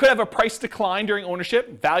 You could have a price decline during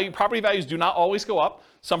ownership. Property values do not always go up.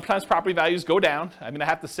 Sometimes property values go down. I mean, I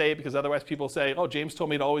have to say it because otherwise people say, oh, James told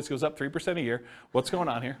me it always goes up 3% a year. What's going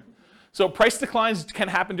on here? So price declines can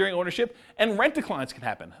happen during ownership, and rent declines can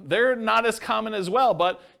happen. They're not as common as well,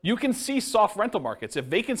 but you can see soft rental markets. If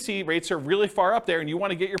vacancy rates are really far up there and you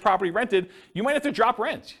want to get your property rented, you might have to drop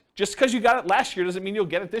rent. Just because you got it last year doesn't mean you'll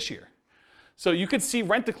get it this year. So you could see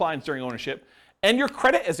rent declines during ownership. And your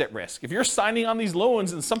credit is at risk. If you're signing on these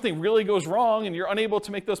loans and something really goes wrong and you're unable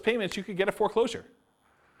to make those payments, you could get a foreclosure.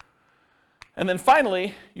 And then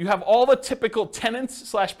finally, you have all the typical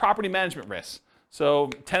tenants/property management risks. So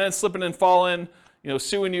tenants slipping and falling,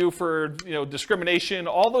 suing you for discrimination,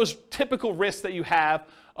 all those typical risks that you have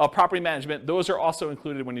of property management, those are also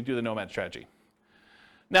included when you do the Nomad strategy.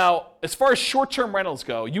 Now, as far as short-term rentals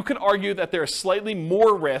go, you can argue that there is slightly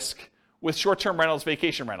more risk with short-term rentals,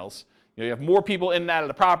 vacation rentals. You have more people in and out of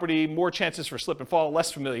the property, more chances for slip and fall,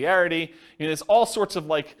 less familiarity. There's all sorts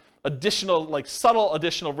of additional, subtle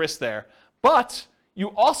additional risks there. But you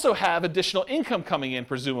also have additional income coming in,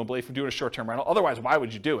 presumably, from doing a short-term rental. Otherwise, why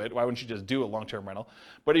would you do it? Why wouldn't you just do a long-term rental?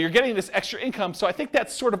 But you're getting this extra income, so I think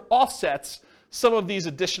that sort of offsets some of these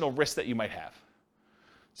additional risks that you might have.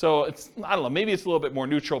 So I don't know, maybe it's a little bit more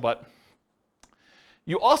neutral, but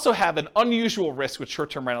you also have an unusual risk with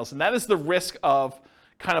short-term rentals, and that is the risk of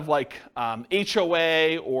kind of like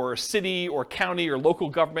HOA or city or county or local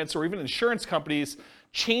governments or even insurance companies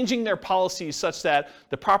changing their policies such that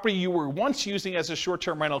the property you were once using as a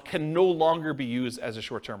short-term rental can no longer be used as a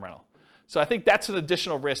short-term rental. So I think that's an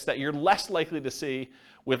additional risk that you're less likely to see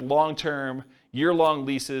with long-term, year-long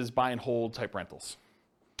leases, buy and hold type rentals.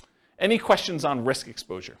 Any questions on risk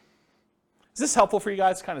exposure? Is this helpful for you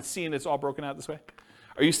guys, kind of seeing it's all broken out this way?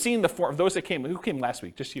 Are you seeing the form, those that came, who came last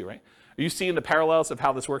week? Just you, right? Are you seeing the parallels of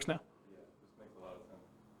how this works now? Yeah, this makes a lot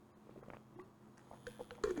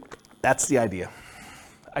of sense. That's the idea.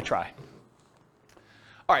 I try.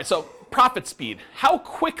 All right, so profit speed. How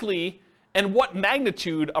quickly and what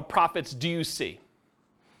magnitude of profits do you see?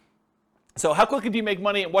 So how quickly do you make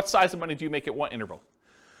money and what size of money do you make at what interval?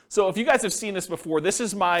 So if you guys have seen this before, this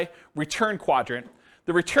is my return quadrant.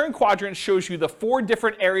 The return quadrant shows you the 4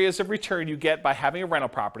 different areas of return you get by having a rental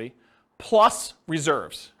property plus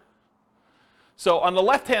reserves. So on the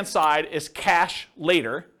left-hand side is cash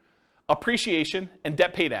later, appreciation, and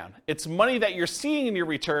debt paydown. It's money that you're seeing in your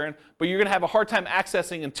return, but you're going to have a hard time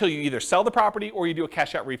accessing until you either sell the property or you do a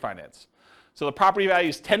cash-out refinance. So the property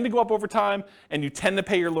values tend to go up over time, and you tend to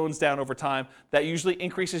pay your loans down over time. That usually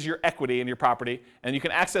increases your equity in your property, and you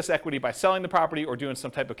can access equity by selling the property or doing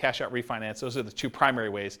some type of cash-out refinance. Those are the 2 primary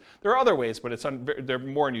ways. There are other ways, but they're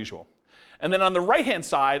more unusual. And then on the right-hand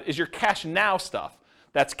side is your cash now stuff.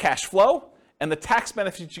 That's cash flow and the tax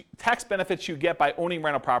benefits you get by owning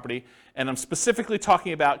rental property, and I'm specifically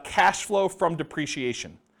talking about cash flow from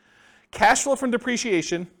depreciation. Cash flow from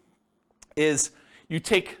depreciation is you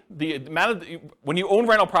take the amount of, when you own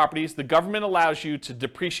rental properties, the government allows you to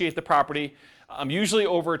depreciate the property, usually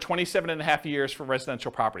over 27 and a half years for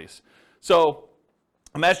residential properties. So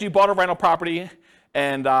imagine you bought a rental property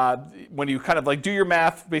And when you kind of like do your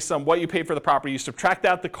math based on what you paid for the property, you subtract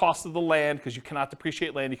out the cost of the land, because you cannot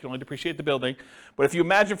depreciate land, you can only depreciate the building. But if you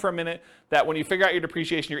imagine for a minute that when you figure out your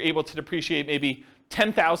depreciation, you're able to depreciate maybe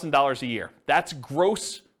 $10,000 a year. That's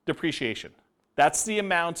gross depreciation. That's the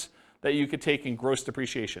amount that you could take in gross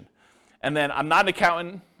depreciation. And then I'm not an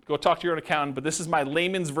accountant, go talk to your own accountant, but this is my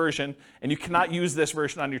layman's version, and you cannot use this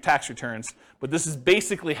version on your tax returns, but this is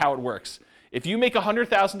basically how it works. If you make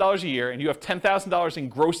 $100,000 a year and you have $10,000 in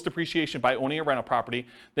gross depreciation by owning a rental property,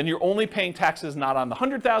 then you're only paying taxes not on the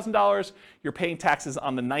 $100,000, you're paying taxes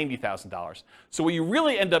on the $90,000. So what you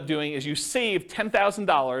really end up doing is you save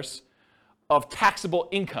 $10,000 of taxable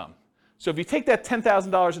income. So if you take that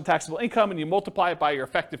 $10,000 in taxable income and you multiply it by your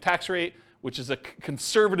effective tax rate, which is a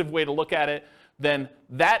conservative way to look at it, then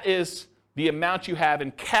that is the amount you have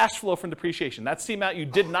in cash flow from depreciation. That's the amount you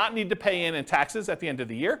did not need to pay in taxes at the end of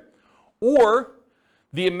the year, or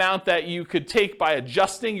the amount that you could take by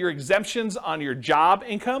adjusting your exemptions on your job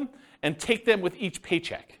income and take them with each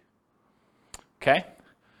paycheck. Okay?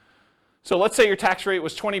 So let's say your tax rate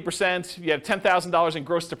was 20%, you have $10,000 in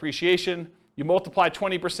gross depreciation, you multiply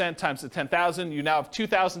 20% times the $10,000, you now have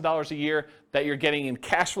 $2,000 a year that you're getting in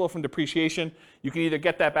cash flow from depreciation. You can either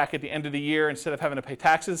get that back at the end of the year instead of having to pay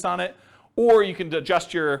taxes on it, or you can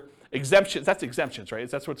adjust your exemptions. That's exemptions, right?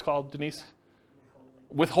 That's what it's called, Denise?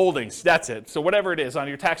 Withholdings, that's it. So whatever it is on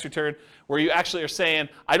your tax return, where you actually are saying,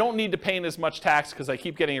 I don't need to pay in as much tax because I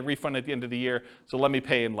keep getting a refund at the end of the year, so let me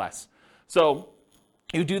pay in less. So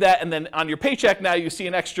you do that, and then on your paycheck now you see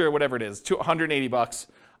an extra, whatever it is, $180,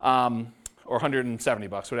 or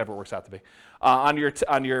 $170, whatever it works out to be, on your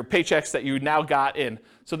paychecks that you now got in.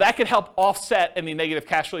 So that could help offset any negative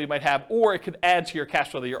cash flow you might have, or it could add to your cash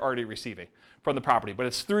flow that you're already receiving from the property. But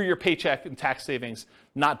it's through your paycheck and tax savings,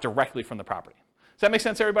 not directly from the property. Does that make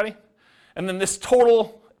sense, everybody? And then this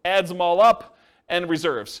total adds them all up and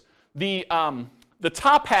reserves. The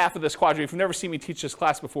top half of this quadrant, if you've never seen me teach this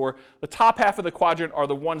class before, the top half of the quadrant are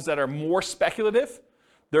the ones that are more speculative.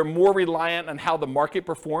 They're more reliant on how the market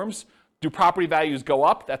performs. Do property values go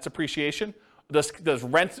up? That's appreciation. Does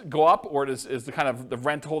rent go up, or is the kind of the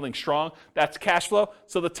rent holding strong? That's cash flow.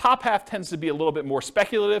 So the top half tends to be a little bit more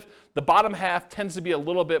speculative. The bottom half tends to be a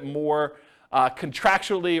little bit more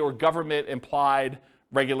contractually or government implied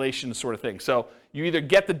regulation sort of thing. So you either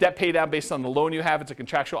get the debt pay down based on the loan you have, it's a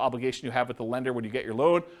contractual obligation you have with the lender when you get your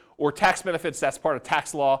loan, or tax benefits, that's part of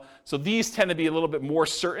tax law. So these tend to be a little bit more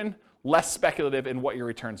certain, less speculative in what your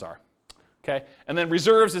returns are. Okay? And then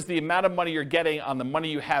reserves is the amount of money you're getting on the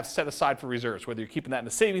money you have set aside for reserves, whether you're keeping that in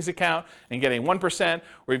a savings account and getting 1%,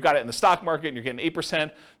 or you've got it in the stock market and you're getting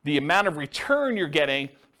 8%. The amount of return you're getting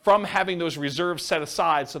from having those reserves set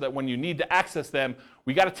aside so that when you need to access them,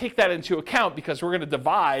 we got to take that into account, because we're going to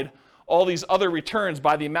divide all these other returns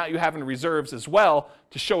by the amount you have in reserves as well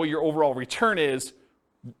to show what your overall return is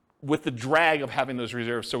with the drag of having those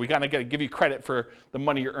reserves. So we got to give you credit for the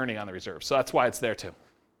money you're earning on the reserves. So that's why it's there too.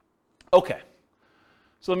 Okay,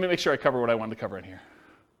 so let me make sure I cover what I wanted to cover in here.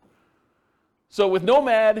 So with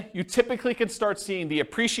Nomad, you typically can start seeing the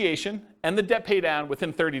appreciation and the debt pay down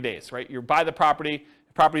within 30 days, right? You buy the property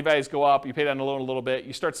values go up, you pay down the loan a little bit,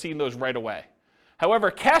 you start seeing those right away.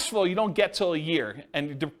 However, cash flow you don't get till a year,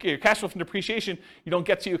 and your cash flow from depreciation you don't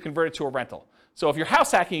get till you convert it to a rental. So if you're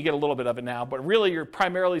house hacking, you get a little bit of it now, but really you're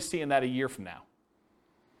primarily seeing that a year from now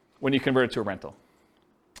when you convert it to a rental.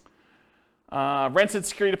 Rents and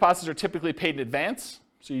security deposits are typically paid in advance,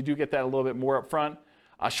 so you do get that a little bit more up front.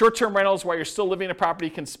 Short-term rentals, while you're still living in a property,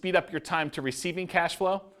 can speed up your time to receiving cash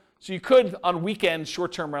flow. So you could, on weekends,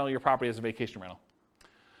 short-term rental your property as a vacation rental.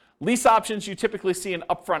 Lease options, you typically see an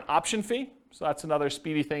upfront option fee. So that's another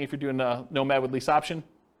speedy thing if you're doing a Nomad with lease option.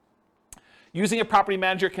 Using a property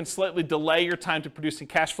manager can slightly delay your time to producing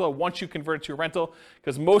cash flow once you convert it to a rental,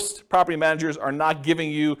 because most property managers are not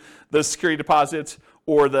giving you the security deposits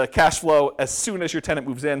or the cash flow as soon as your tenant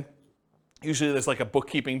moves in. Usually there's like a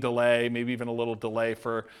bookkeeping delay, maybe even a little delay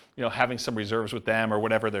for having some reserves with them or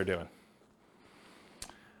whatever they're doing.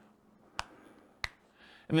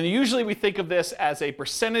 And then usually we think of this as a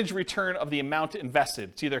percentage return of the amount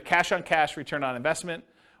invested. It's either cash on cash return on investment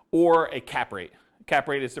or a cap rate. Cap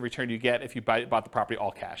rate is the return you get if you bought the property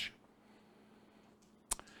all cash.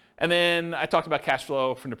 And then I talked about cash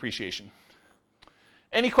flow from depreciation.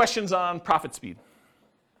 Any questions on profit speed?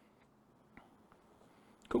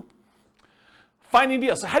 Cool. Finding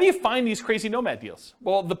deals. So how do you find these crazy Nomad deals?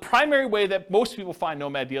 Well, the primary way that most people find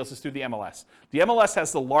Nomad deals is through the MLS. The MLS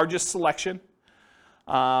has the largest selection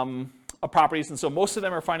of properties, and so most of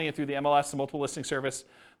them are finding it through the MLS, the multiple listing service.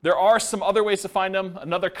 There are some other ways to find them.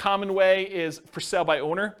 Another common way is for sale by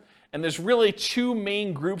owner, And there's really two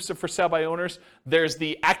main groups of for sale by owners. There's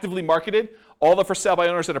the actively marketed, all the for sale by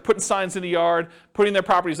owners that are putting signs in the yard, putting their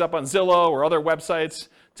properties up on Zillow or other websites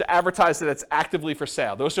to advertise that it's actively for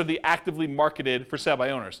sale. Those are the actively marketed for sale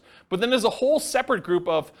by owners. But then there's a whole separate group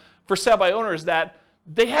of for sale by owners that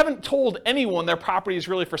they haven't told anyone their property is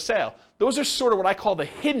really for sale. Those are sort of what I call the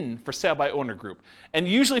hidden for sale by owner group. And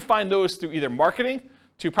you usually find those through either marketing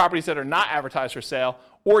to properties that are not advertised for sale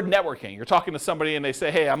or networking. You're talking to somebody and they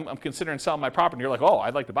say, hey, I'm considering selling my property. And you're like, oh,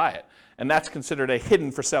 I'd like to buy it. And that's considered a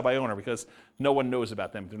hidden for sale by owner because no one knows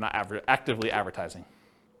about them. They're not actively advertising.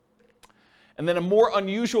 And then a more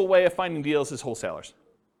unusual way of finding deals is wholesalers.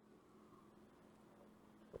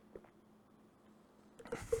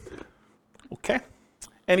 Okay.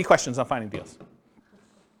 Any questions on finding deals?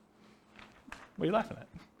 What are you laughing at?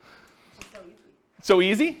 So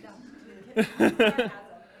easy?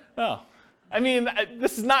 Oh. I mean,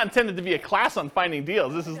 this is not intended to be a class on finding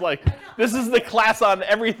deals. This is the class on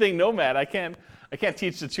everything Nomad. I can't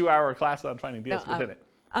teach the 2-hour class on finding deals within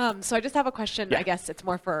it. So I just have a question. Yeah. I guess it's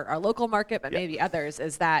more for our local market, but maybe others,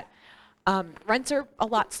 is that rents are a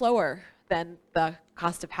lot slower than the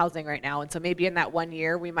cost of housing right now. And so maybe in that 1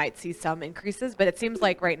 year, we might see some increases, but it seems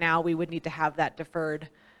like right now we would need to have that deferred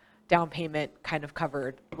down payment kind of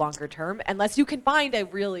covered longer term, unless you can find a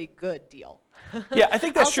really good deal. Yeah, I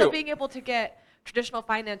think that's also, true. being able to get traditional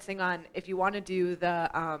financing on, if you want to do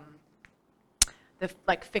the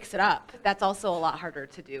like fix it up, that's also a lot harder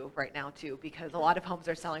to do right now too, because a lot of homes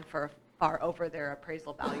are selling for far over their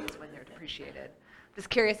appraisal values when they're depreciated. Just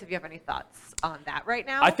curious if you have any thoughts on that right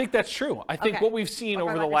now. I think that's true. I think what we've seen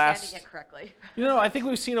over the last, it correctly. I think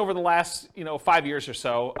we've seen over the last, 5 years or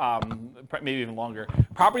so, maybe even longer,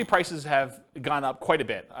 property prices have gone up quite a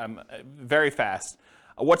bit, very fast.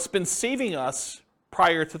 What's been saving us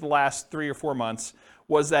prior to the last 3 or 4 months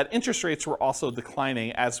was that interest rates were also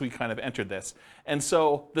declining as we kind of entered this. And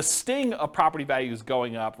so the sting of property values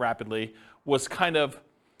going up rapidly was kind of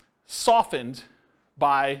softened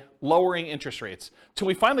by lowering interest rates till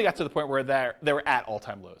we finally got to the point where they were at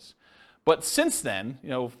all-time lows. But since then,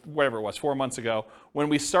 whatever it was, 4 months ago, when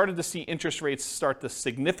we started to see interest rates start to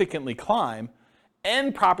significantly climb,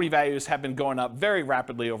 and property values have been going up very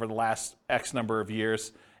rapidly over the last X number of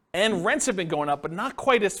years, and rents have been going up, but not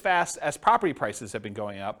quite as fast as property prices have been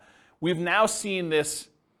going up, we've now seen this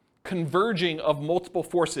converging of multiple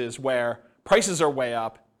forces where prices are way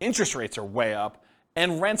up, interest rates are way up,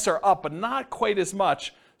 and rents are up, but not quite as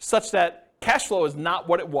much, such that cash flow is not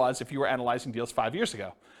what it was if you were analyzing deals 5 years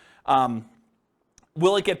ago.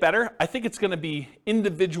 Will it get better? I think it's going to be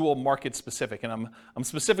individual market specific, and I'm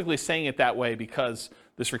specifically saying it that way because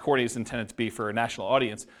this recording is intended to be for a national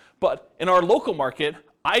audience. But in our local market,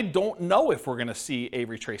 I don't know if we're going to see a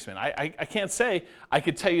retracement. I can't say. I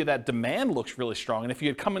could tell you that demand looks really strong, and if you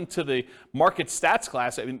had come into the market stats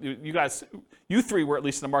class, I mean, you three were at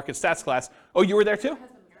least in the market stats class. Oh, you were there too?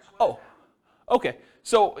 Oh, okay.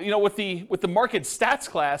 So with the market stats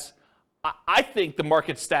class, I think the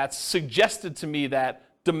market stats suggested to me that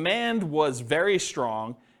demand was very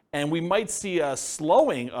strong and we might see a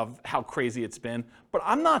slowing of how crazy it's been, but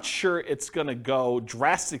I'm not sure it's going to go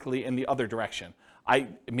drastically in the other direction. I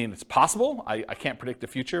mean, it's possible. I can't predict the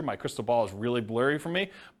future. My crystal ball is really blurry for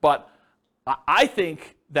me, but I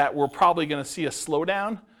think that we're probably going to see a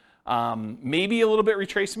slowdown, maybe a little bit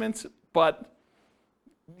retracement, but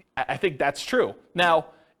I think that's true. Now,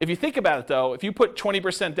 if you think about it, though, if you put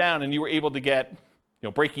 20% down and you were able to get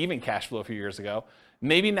break-even cash flow a few years ago,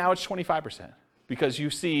 maybe now it's 25% because you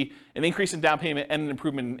see an increase in down payment and an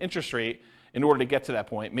improvement in interest rate in order to get to that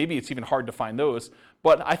point. Maybe it's even hard to find those.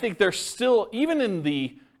 But I think there's still, even in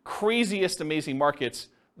the craziest, amazing markets,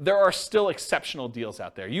 there are still exceptional deals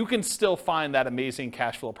out there. You can still find that amazing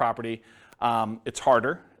cash flow property. It's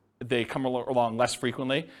harder. They come along less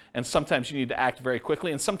frequently, and sometimes you need to act very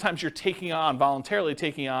quickly, and sometimes you're voluntarily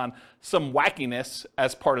taking on some wackiness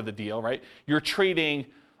as part of the deal, right? You're trading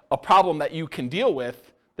a problem that you can deal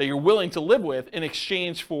with, that you're willing to live with, in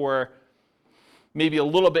exchange for maybe a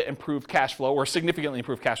little bit improved cash flow or significantly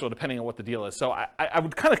improved cash flow, depending on what the deal is. So I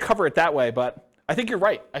would kind of cover it that way, but I think you're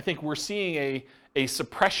right. I think we're seeing a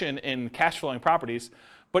suppression in cash flowing properties,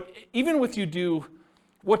 but even with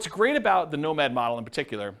what's great about the Nomad model in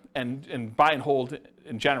particular, and buy and hold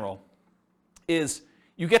in general, is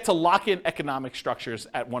you get to lock in economic structures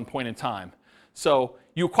at one point in time. So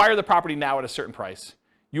you acquire the property now at a certain price.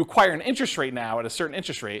 You acquire an interest rate now at a certain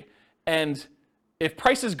interest rate. And if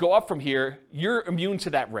prices go up from here, you're immune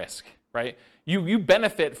to that risk. right? You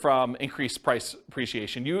benefit from increased price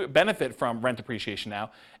appreciation. You benefit from rent appreciation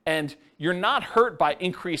now. And you're not hurt by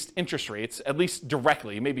increased interest rates, at least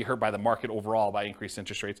directly. You may be hurt by the market overall by increased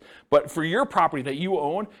interest rates. But for your property that you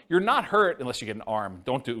own, you're not hurt unless you get an ARM.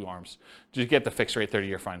 Don't do ARMs. Just get the fixed rate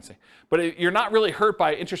 30-year financing. But you're not really hurt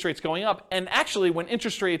by interest rates going up. And actually, when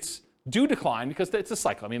interest rates do decline, because it's a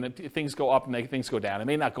cycle. I mean, things go up and things go down. It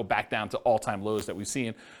may not go back down to all-time lows that we've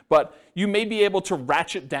seen, but you may be able to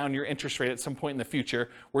ratchet down your interest rate at some point in the future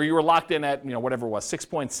where you were locked in at, whatever it was,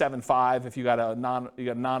 6.75 if you got a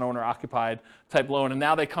non-owner occupied type loan, and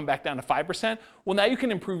now they come back down to 5%. Well, now you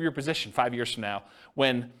can improve your position 5 years from now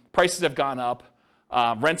when prices have gone up,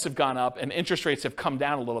 rents have gone up, and interest rates have come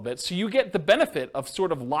down a little bit. So you get the benefit of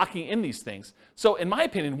sort of locking in these things. So in my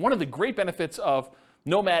opinion, one of the great benefits of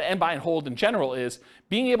Nomad and buy and hold in general is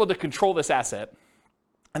being able to control this asset,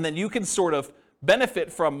 and then you can sort of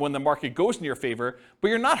benefit from when the market goes in your favor, but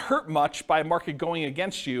you're not hurt much by a market going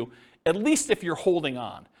against you, at least if you're holding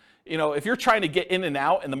on. If you're trying to get in and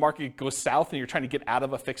out and the market goes south and you're trying to get out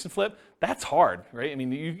of a fix and flip, that's hard, right? I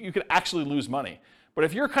mean, you could actually lose money. But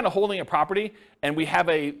if you're kind of holding a property and we have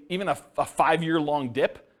even a 5-year-long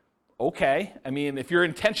dip, okay. I mean, if your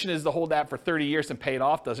intention is to hold that for 30 years and pay it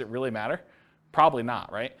off, does it really matter? Probably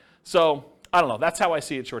not, right? So, I don't know. That's how I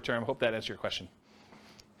see it short term. I hope that answered your question.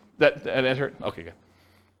 That answered? Okay, good.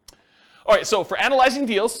 All right, so for analyzing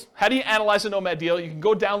deals, how do you analyze a Nomad deal? You can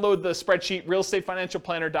go download the spreadsheet,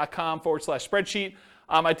 realestatefinancialplanner.com/spreadsheet.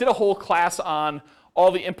 I did a whole class on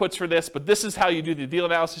all the inputs for this, but this is how you do the deal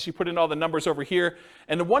analysis. You put in all the numbers over here.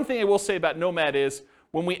 And the one thing I will say about Nomad is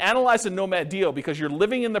when we analyze a Nomad deal, because you're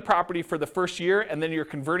living in the property for the first year and then you're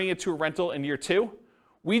converting it to a rental in year 2,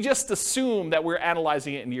 we just assume that we're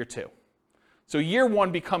analyzing it in year 2. So year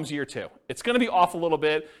 1 becomes year 2. It's going to be off a little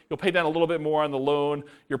bit. You'll pay down a little bit more on the loan.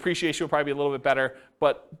 Your appreciation will probably be a little bit better,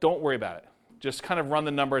 but don't worry about it. Just kind of run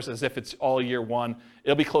the numbers as if it's all year 1.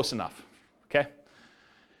 It'll be close enough, okay?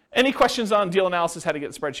 Any questions on deal analysis, how to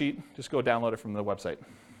get the spreadsheet? Just go download it from the website.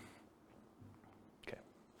 Okay.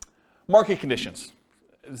 Market conditions.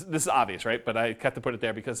 This is obvious, right? But I have to put it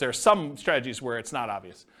there because there are some strategies where it's not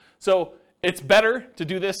obvious. So it's better to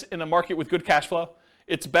do this in a market with good cash flow.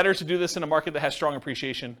 It's better to do this in a market that has strong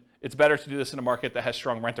appreciation. It's better to do this in a market that has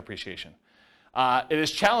strong rent appreciation. It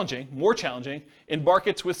is challenging, more challenging, in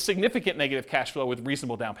markets with significant negative cash flow with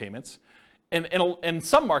reasonable down payments. And in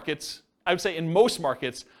some markets, I would say in most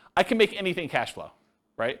markets, I can make anything cash flow,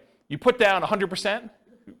 right? You put down 100%,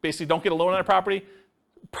 basically don't get a loan on a property,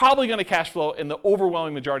 probably going to cash flow in the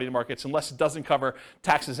overwhelming majority of the markets unless it doesn't cover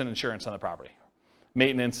taxes and insurance on the property.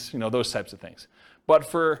 Maintenance, those types of things. But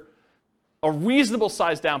for a reasonable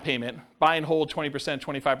size down payment, buy and hold 20%,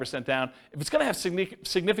 25% down, if it's going to have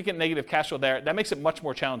significant negative cash flow there, that makes it much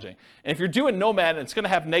more challenging. And if you're doing Nomad and it's going to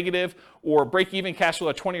have negative or break-even cash flow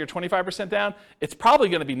at 20 or 25% down, it's probably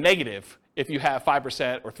going to be negative if you have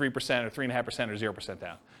 5% or 3% or 3.5% or 0%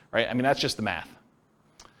 down, right? I mean, that's just the math.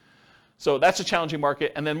 So that's a challenging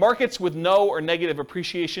market. And then markets with no or negative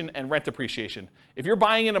appreciation and rent appreciation. If you're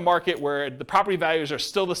buying in a market where the property values are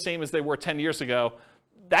still the same as they were 10 years ago,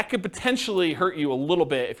 that could potentially hurt you a little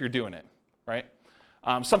bit if you're doing it, right?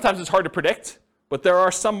 Sometimes it's hard to predict, but there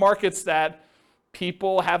are some markets that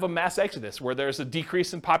people have a mass exodus where there's a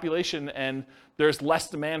decrease in population and there's less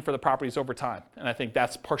demand for the properties over time. And I think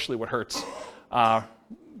that's partially what hurts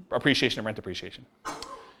appreciation and rent appreciation.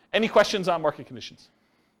 Any questions on market conditions?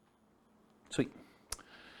 Sweet.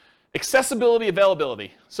 Accessibility,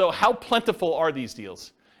 availability. So how plentiful are these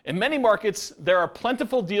deals? In many markets, there are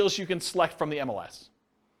plentiful deals you can select from the MLS.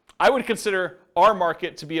 I would consider our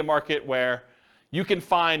market to be a market where you can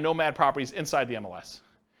find Nomad properties inside the MLS.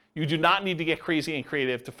 You do not need to get crazy and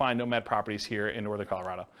creative to find Nomad properties here in Northern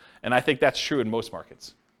Colorado. And I think that's true in most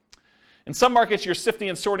markets. In some markets, you're sifting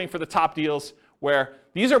and sorting for the top deals where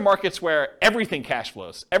these are markets where everything cash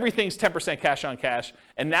flows. Everything's 10% cash on cash.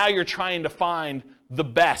 And now you're trying to find the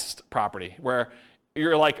best property where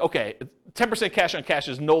you're like, okay, 10% cash on cash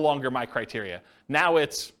is no longer my criteria. Now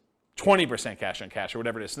it's 20% cash on cash or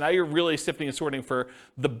whatever it is. So now you're really sifting and sorting for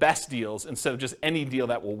the best deals instead of just any deal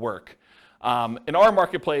that will work. In our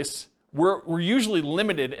marketplace, we're usually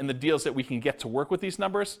limited in the deals that we can get to work with these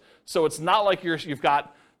numbers. So it's not like you've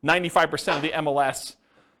got 95% of the MLS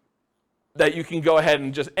that you can go ahead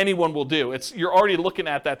and just anyone will do. You're already looking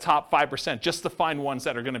at that top 5% just to find ones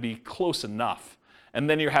that are going to be close enough. And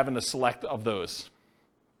then you're having to select of those.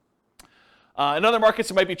 In other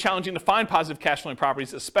markets, it might be challenging to find positive cash flowing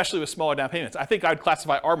properties, especially with smaller down payments. I think I'd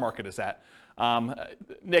classify our market as that.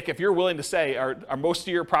 Nick, if you're willing to say, are most of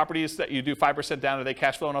your properties that you do 5% down, are they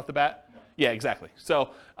cash flowing off the bat? Yeah, exactly.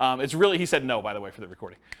 So it's really, he said no, by the way, for the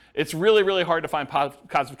recording. It's really, really hard to find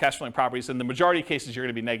positive cash flowing properties. In the majority of cases, you're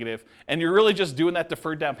going to be negative, and you're really just doing that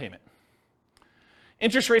deferred down payment.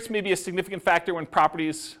 Interest rates may be a significant factor when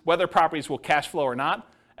whether properties will cash flow or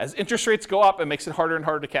not. As interest rates go up, it makes it harder and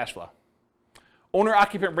harder to cash flow.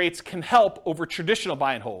 Owner-occupant rates can help over traditional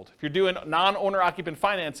buy and hold. If you're doing non-owner-occupant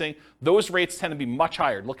financing, those rates tend to be much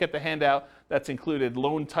higher. Look at the handout that's included,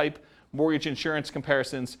 loan type, mortgage insurance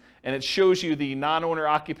comparisons, and it shows you the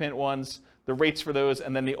non-owner-occupant ones, the rates for those,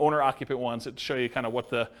 and then the owner-occupant ones that show you kind of what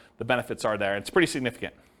the benefits are there. It's pretty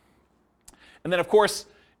significant. And then, of course,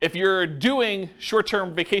 if you're doing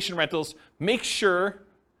short-term vacation rentals, make sure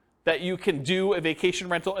that you can do a vacation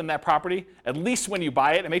rental in that property, at least when you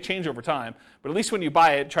buy it. It may change over time, but at least when you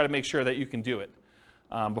buy it, try to make sure that you can do it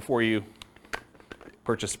before you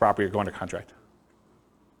purchase the property or go under contract.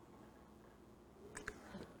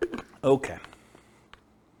 Okay.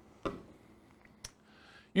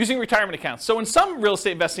 Using retirement accounts. So in some real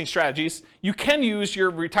estate investing strategies, you can use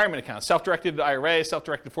your retirement account, self-directed IRA,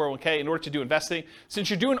 self-directed 401k in order to do investing. Since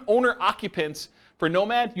you're doing owner-occupants for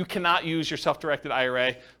Nomad, you cannot use your self-directed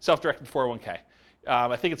IRA, self-directed 401k.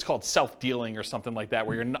 I think it's called self-dealing or something like that,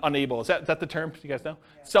 where you're unable. Is that the term? Do you guys know?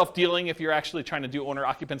 Yeah. Self-dealing if you're actually trying to do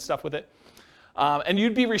owner-occupant stuff with it. And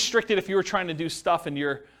you'd be restricted if you were trying to do stuff in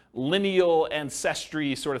your lineal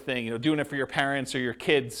ancestry sort of thing, doing it for your parents or your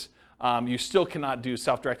kids. You still cannot do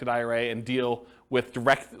self-directed IRA and deal with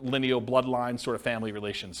direct lineal bloodline sort of family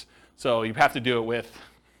relations. So you have to do it with,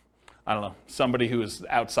 I don't know, somebody who is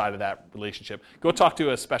outside of that relationship. Go talk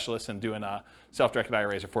to a specialist in doing self-directed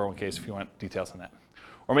IRAs or 401ks if you want details on that.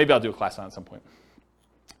 Or maybe I'll do a class on it at some point.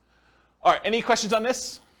 All right, any questions on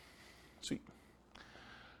this? Sweet.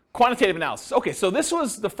 Quantitative analysis. Okay, so this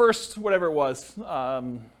was the first, whatever it was.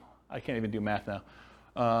 I can't even do math now.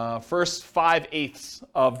 First 5/8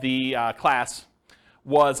 of the class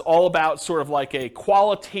was all about sort of like a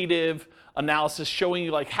qualitative analysis showing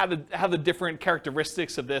you like how the different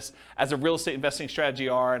characteristics of this as a real estate investing strategy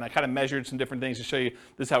are, and I kind of measured some different things to show you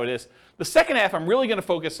this is how it is. The second half, I'm really going to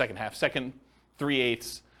focus, second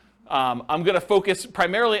 3/8, I'm going to focus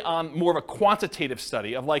primarily on more of a quantitative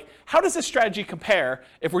study of like, how does this strategy compare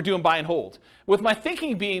if we're doing buy and hold? With my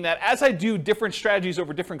thinking being that as I do different strategies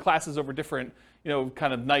over different classes, over different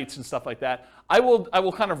kind of nights and stuff like that, I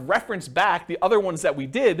will kind of reference back the other ones that we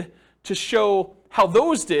did to show how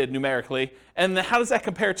those did numerically, and then how does that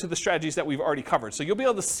compare to the strategies that we've already covered. So you'll be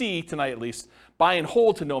able to see tonight at least buy and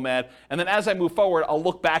hold to Nomad, and then as I move forward, I'll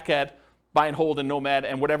look back at buy and hold and Nomad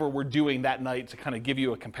and whatever we're doing that night to kind of give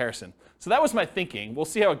you a comparison. So that was my thinking. We'll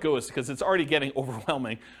see how it goes because it's already getting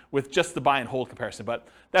overwhelming with just the buy and hold comparison, but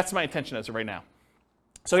that's my intention as of right now.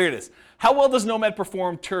 So here it is. How well does Nomad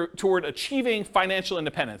perform toward achieving financial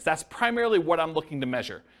independence? That's primarily what I'm looking to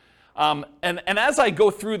measure. And as I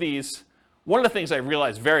go through these, one of the things I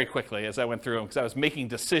realized very quickly as I went through them, because I was making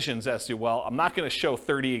decisions as to, well, I'm not going to show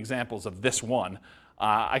 30 examples of this one.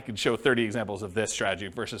 I could show 30 examples of this strategy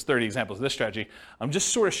versus 30 examples of this strategy. I'm just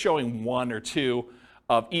sort of showing one or two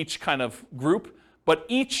of each kind of group, but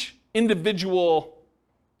each individual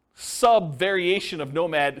sub-variation of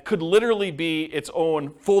Nomad could literally be its own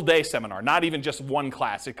full-day seminar, not even just one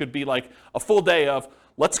class. It could be like a full day of,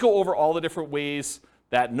 let's go over all the different ways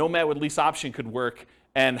that Nomad with lease option could work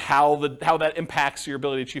and how that impacts your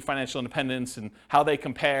ability to achieve financial independence and how they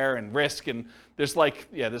compare and risk. And there's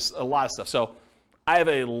there's a lot of stuff. So I have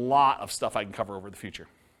a lot of stuff I can cover over the future.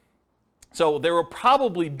 So there will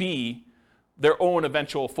probably be their own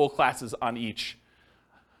eventual full classes on each.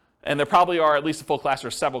 And there probably are at least a full class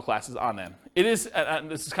or several classes on them. It is,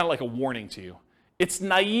 this is kind of like a warning to you. It's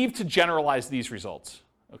naive to generalize these results.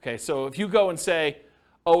 Okay, so if you go and say,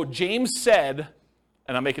 oh, James said,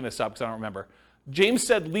 and I'm making this up because I don't remember, James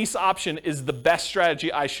said lease option is the best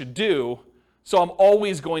strategy I should do, so I'm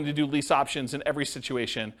always going to do lease options in every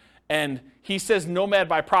situation. And he says Nomad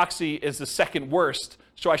by proxy is the second worst,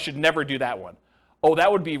 so I should never do that one. Oh,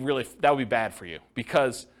 that would be bad for you,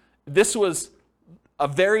 because this was a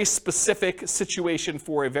very specific situation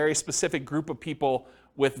for a very specific group of people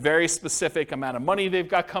with very specific amount of money they've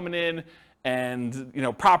got coming in, and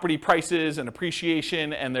property prices and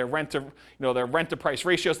appreciation and their rent to price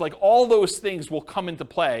ratios. Like all those things will come into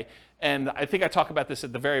play. And I think I talk about this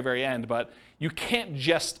at the very, very end, but you can't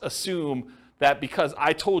just assume that because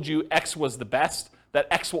I told you X was the best, that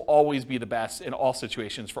X will always be the best in all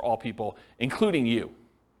situations for all people, including you.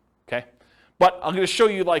 Okay? But I'm going to show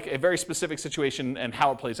you like a very specific situation and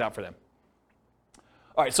how it plays out for them.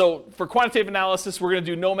 All right, so for quantitative analysis, we're going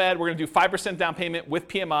to do Nomad. We're going to do 5% down payment with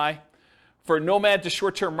PMI. For Nomad to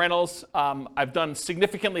short-term rentals, I've done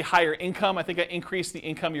significantly higher income. I think I increased the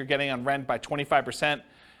income you're getting on rent by 25%,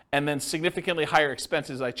 and then significantly higher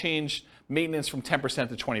expenses. I changed maintenance from 10%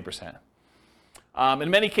 to 20%. In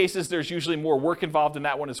many cases, there's usually more work involved in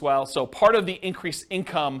that one as well. So part of the increased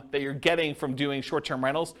income that you're getting from doing short-term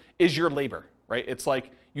rentals is your labor, right? It's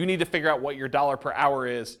like you need to figure out what your dollar per hour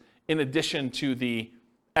is in addition to the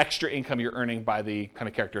extra income you're earning by the kind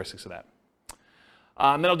of characteristics of that.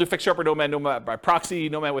 Then I'll do fixer-upper Nomad, Nomad by proxy,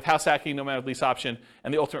 Nomad with house hacking, Nomad with lease option,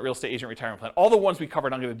 and the ultimate real estate agent retirement plan. All the ones we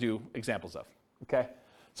covered, I'm going to do examples of. Okay.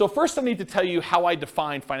 So first, I need to tell you how I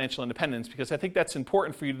define financial independence, because I think that's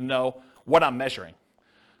important for you to know what I'm measuring.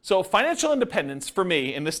 So financial independence for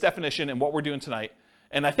me in this definition and what we're doing tonight,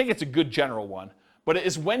 and I think it's a good general one, but it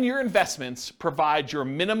is when your investments provide your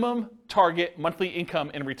minimum target monthly income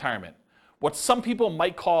in retirement. What some people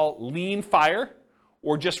might call lean fire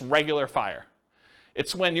or just regular fire.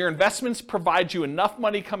 It's when your investments provide you enough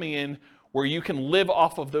money coming in where you can live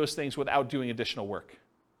off of those things without doing additional work.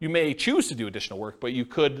 You may choose to do additional work, but you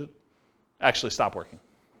could actually stop working.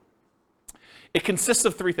 It consists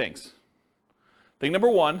of three things. Thing number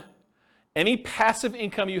one, any passive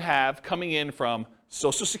income you have coming in from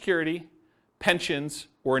Social Security, pensions,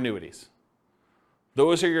 or annuities.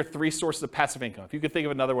 Those are your three sources of passive income. If you could think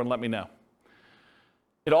of another one, let me know.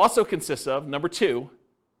 It also consists of, number two,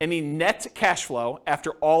 any net cash flow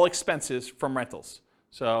after all expenses from rentals.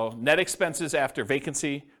 So net expenses after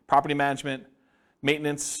vacancy, property management,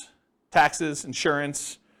 maintenance, taxes,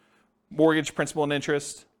 insurance, mortgage, principal, and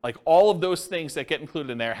interest. Like all of those things that get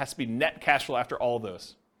included in there has to be net cash flow after all of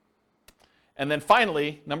those. And then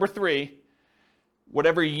finally, number three,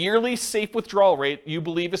 whatever yearly safe withdrawal rate you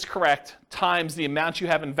believe is correct times the amount you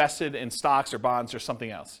have invested in stocks or bonds or something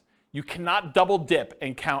else. You cannot double dip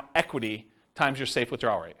and count equity times your safe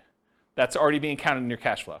withdrawal rate. That's already being counted in your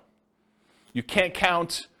cash flow. You can't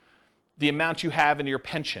count the amount you have in your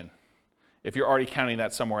pension if you're already counting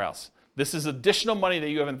that somewhere else. This is additional money that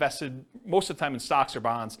you have invested most of the time in stocks or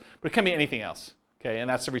bonds, but it can be anything else, okay? And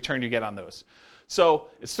that's the return you get on those. So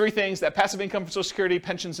it's three things: that passive income from Social Security,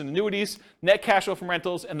 pensions, and annuities, net cash flow from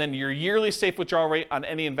rentals, and then your yearly safe withdrawal rate on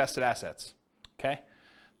any invested assets, okay?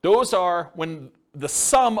 Those are when the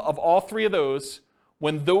sum of all three of those,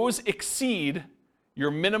 when those exceed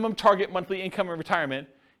your minimum target monthly income in retirement,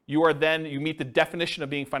 you meet the definition of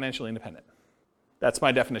being financially independent. That's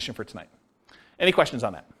my definition for tonight. Any questions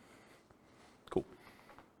on that? Cool.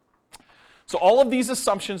 So all of these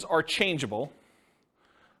assumptions are changeable.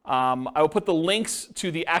 I will put the links to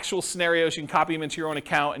the actual scenarios. You can copy them into your own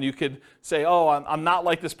account, and you could say, oh, I'm not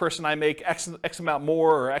like this person. I make X amount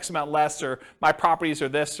more or X amount less, or my properties are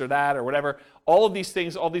this or that or whatever. All of these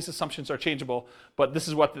things, all these assumptions are changeable, but this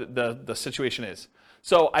is what the situation is.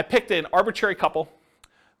 So I picked an arbitrary couple.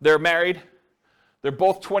 They're married. They're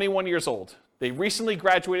both 21 years old. They recently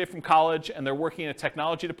graduated from college, and they're working in a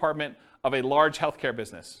technology department of a large healthcare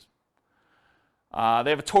business. They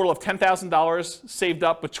have a total of $10,000 saved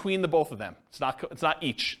up between the both of them. It's not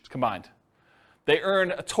each, it's combined. They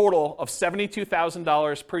earn a total of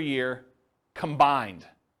 $72,000 per year combined,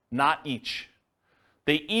 not each.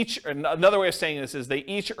 Another way of saying this is they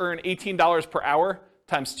each earn $18 per hour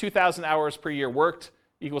times 2,000 hours per year worked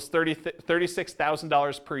equals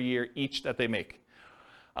 $36,000 per year each that they make.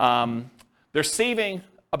 They're saving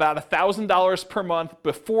about $1,000 per month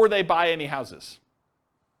before they buy any houses.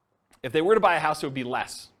 If they were to buy a house, it would be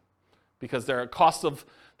less because their cost of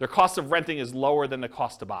renting is lower than the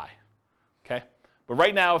cost to buy. Okay? But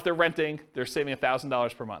right now, if they're renting, they're saving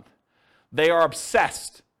 $1,000 per month. They are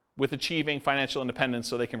obsessed with achieving financial independence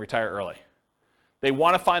so they can retire early. They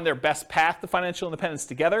want to find their best path to financial independence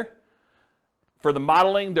together. For the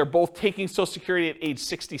modeling, they're both taking Social Security at age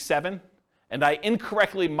 67, and I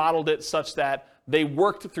incorrectly modeled it such that they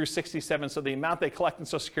worked through 67, so the amount they collect in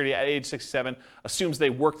Social Security at age 67 assumes they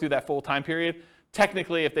work through that full time period.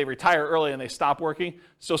 Technically, if they retire early and they stop working,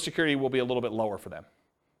 Social Security will be a little bit lower for them.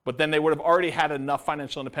 But then they would have already had enough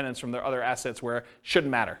financial independence from their other assets where it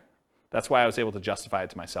shouldn't matter. That's why I was able to justify it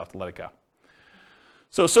to myself to let it go.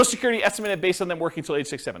 So Social Security estimated based on them working until age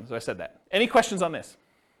 67. So I said that. Any questions on this?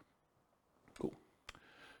 Cool.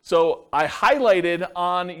 So I highlighted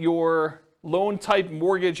on your loan type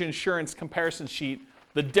mortgage insurance comparison sheet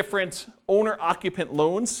the different owner-occupant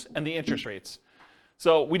loans and the interest rates.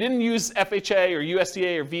 So we didn't use FHA or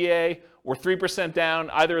USDA or VA or 3% down,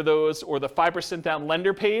 either of those, or the 5% down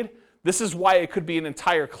lender paid. This is why it could be an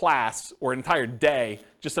entire class or an entire day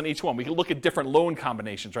just on each one. We could look at different loan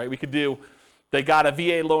combinations, right? We could do They got a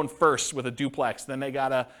VA loan first with a duplex, then they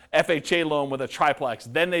got a FHA loan with a triplex,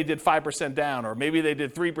 then they did 5% down, or maybe they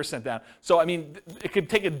did 3% down. So, I mean, it could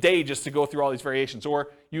take a day just to go through all these variations,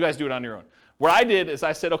 or you guys do it on your own. What I did is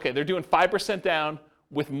I said, okay, they're doing 5% down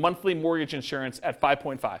with monthly mortgage insurance at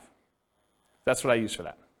 5.5. That's what I use for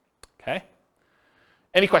that, okay?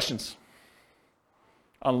 Any questions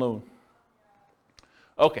on loan?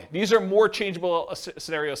 Okay, these are more changeable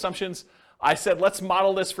scenario assumptions. I said, let's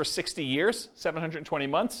model this for 60 years, 720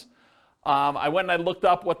 months. I went and I looked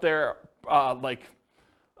up what their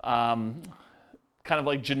kind of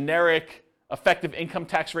like generic effective income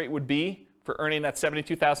tax rate would be for earning that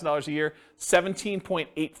 $72,000 a year.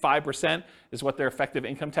 17.85% is what their effective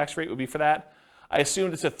income tax rate would be for that. I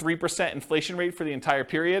assumed it's a 3% inflation rate for the entire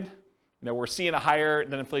period. You know, we're seeing a higher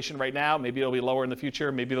than inflation right now. Maybe it'll be lower in the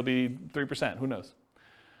future. Maybe it'll be 3%. Who knows?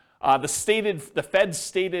 The Fed's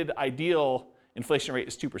stated ideal inflation rate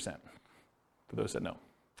is 2%, for those that know.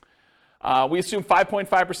 We assume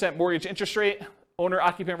 5.5% mortgage interest rate,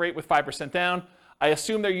 owner-occupant rate with 5% down. I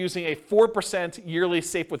assume they're using a 4% yearly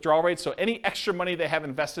safe withdrawal rate, so any extra money they have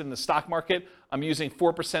invested in the stock market, I'm using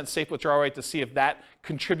 4% safe withdrawal rate to see if that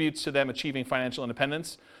contributes to them achieving financial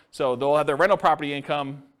independence. So they'll have their rental property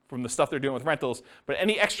income from the stuff they're doing with rentals, but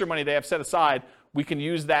any extra money they have set aside, we can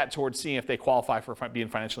use that towards seeing if they qualify for being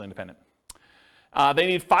financially independent. They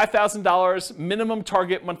need $5,000 minimum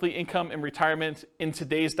target monthly income in retirement in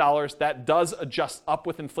today's dollars. That does adjust up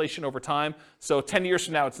with inflation over time. So 10 years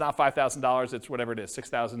from now, it's not $5,000, it's whatever it is,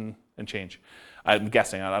 $6,000 and change. I'm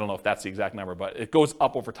guessing, I don't know if that's the exact number, but it goes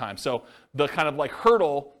up over time. So the kind of like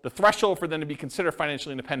hurdle, the threshold for them to be considered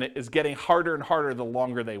financially independent is getting harder and harder the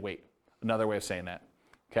longer they wait. Another way of saying that,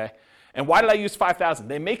 okay? And why did I use $5,000?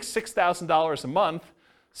 They make $6,000 a month.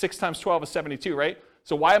 6 times 12 is 72, right?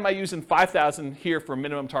 So why am I using $5,000 here for a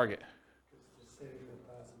minimum target?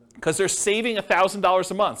 Because they're saving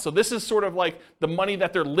 $1,000 a month. So this is sort of like the money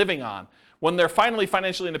that they're living on. When they're finally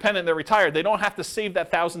financially independent, they're retired, they don't have to save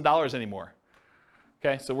that $1,000 anymore.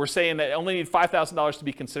 Okay, so we're saying that they only need $5,000 to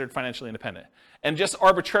be considered financially independent. And just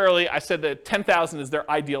arbitrarily, I said that $10,000 is their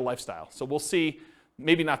ideal lifestyle. So we'll see,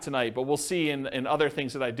 maybe not tonight, but we'll see in other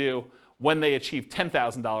things that I do when they achieve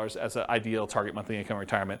 $10,000 as an ideal target monthly income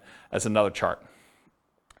retirement as another chart.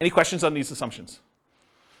 Any questions on these assumptions?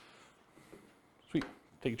 Sweet,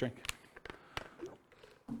 take a drink.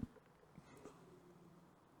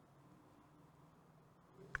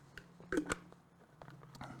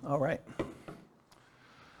 All right.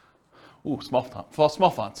 Ooh, small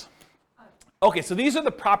fonts. Okay, so these are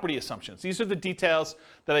the property assumptions. These are the details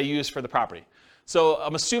that I use for the property. So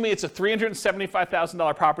I'm assuming it's a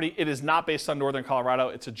 $375,000 property. It is not based on Northern Colorado.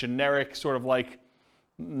 It's a generic sort of like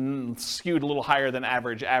skewed a little higher than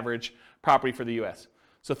average property for the U.S.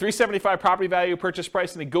 So $375 property value, purchase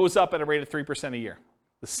price, and it goes up at a rate of 3% a year.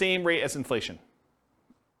 The same rate as inflation.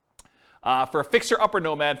 For a fixer-upper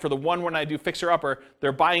Nomad, for the one when I do fixer-upper,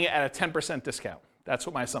 they're buying it at a 10% discount. That's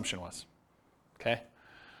what my assumption was. Okay.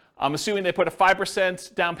 I'm assuming they put a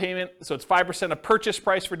 5% down payment, so it's 5% of purchase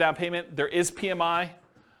price for down payment. There is PMI.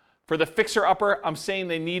 For the fixer-upper, I'm saying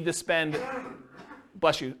they need to spend,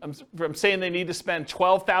 bless you, I'm saying they need to spend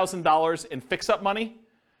 $12,000 in fix-up money,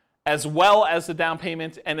 as well as the down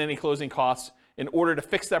payment and any closing costs in order to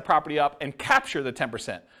fix that property up and capture the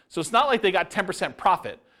 10%. So it's not like they got 10%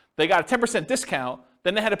 profit. They got a 10% discount,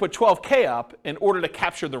 then they had to put $12K up in order to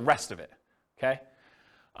capture the rest of it, okay?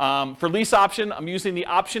 For lease option, I'm using the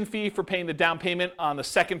option fee for paying the down payment on the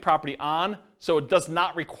second property on, so it does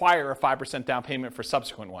not require a 5% down payment for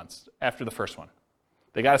subsequent ones after the first one.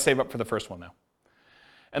 They got to save up for the first one now.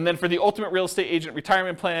 And then for the ultimate real estate agent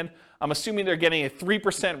retirement plan, I'm assuming they're getting a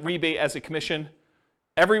 3% rebate as a commission.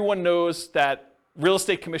 Everyone knows that real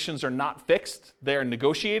estate commissions are not fixed. They are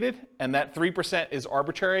negotiated, and that 3% is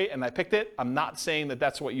arbitrary, and I picked it. I'm not saying that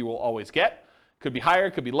that's what you will always get. Could be higher,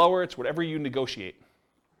 could be lower. It's whatever you negotiate.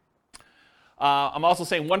 I'm also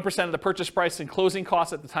saying 1% of the purchase price and closing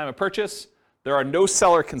costs at the time of purchase. There are no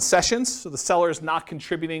seller concessions, so the seller is not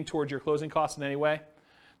contributing towards your closing costs in any way.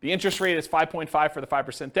 The interest rate is 5.5 for the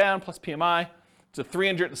 5% down plus PMI. It's a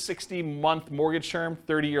 360-month mortgage term,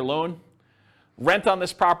 30-year loan. Rent on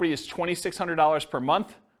this property is $2,600 per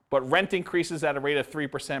month, but rent increases at a rate of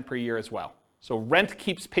 3% per year as well. So rent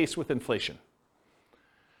keeps pace with inflation.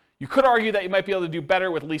 You could argue that you might be able to do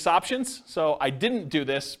better with lease options. So I didn't do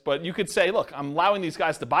this, but you could say, look, I'm allowing these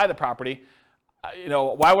guys to buy the property.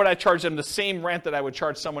 Why would I charge them the same rent that I would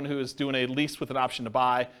charge someone who is doing a lease with an option to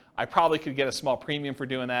buy? I probably could get a small premium for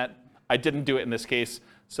doing that. I didn't do it in this case.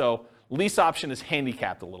 So lease option is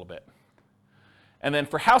handicapped a little bit. And then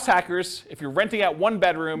for house hackers, if you're renting out one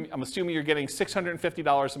bedroom, I'm assuming you're getting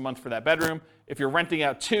 $650 a month for that bedroom. If you're renting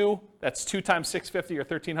out two, that's 2 times $650 or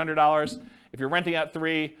 $1,300. If you're renting out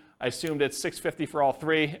three, I assumed it's $650 for all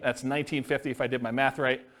three. That's $1,950 if I did my math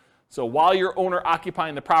right. So while you're owner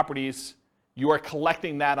occupying the properties, you are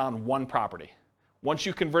collecting that on one property. Once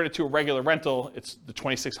you convert it to a regular rental, it's the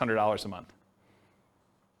 $2,600 a month.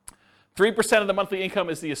 3% of the monthly income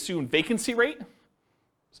is the assumed vacancy rate.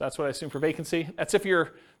 So that's what I assume for vacancy. That's if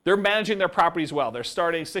they're managing their properties well. They're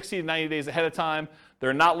starting 60 to 90 days ahead of time.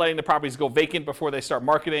 They're not letting the properties go vacant before they start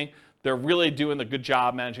marketing. They're really doing a good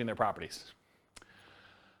job managing their properties.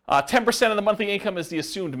 10% of the monthly income is the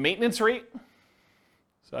assumed maintenance rate.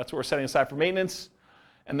 So that's what we're setting aside for maintenance.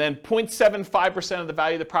 And then 0.75% of the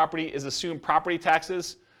value of the property is assumed property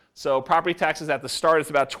taxes. So property taxes at the start is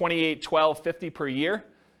about $28, $12, $50 per year.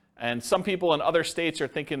 And some people in other states are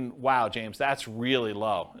thinking, wow, James, that's really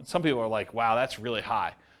low. And some people are like, wow, that's really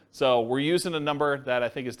high. So we're using a number that I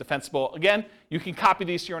think is defensible. Again, you can copy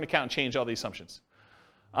these to your own account and change all the assumptions.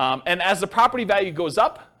 And as the property value goes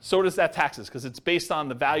up, so does that taxes, because it's based on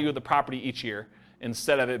the value of the property each year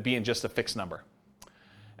instead of it being just a fixed number.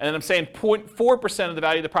 And then I'm saying 0.4% of the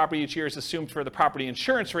value of the property each year is assumed for the property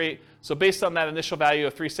insurance rate. So based on that initial value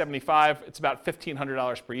of $375, it's about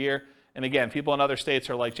 $1,500 per year. And again, people in other states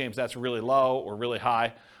are like, James, that's really low or really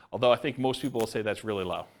high, although I think most people will say that's really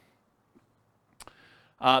low.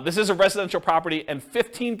 This is a residential property, and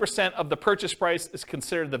 15% of the purchase price is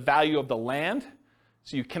considered the value of the land.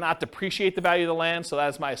 So you cannot depreciate the value of the land, so that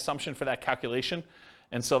is my assumption for that calculation.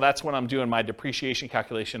 And so that's when I'm doing my depreciation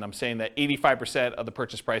calculation. I'm saying that 85% of the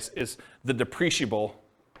purchase price is the depreciable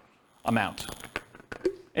amount.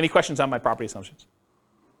 Any questions on my property assumptions?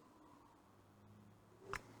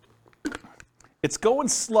 It's going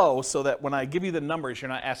slow so that when I give you the numbers, you're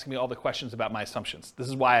not asking me all the questions about my assumptions. This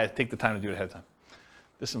is why I take the time to do it ahead of time.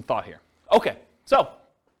 There's some thought here. Okay, so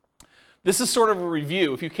this is sort of a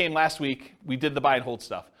review. If you came last week, we did the buy and hold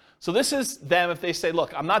stuff. So this is them if they say,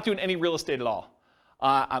 look, I'm not doing any real estate at all.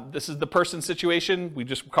 This is the person's situation. We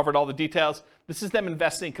just covered all the details. This is them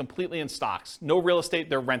investing completely in stocks. No real estate,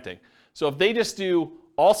 they're renting. So if they just do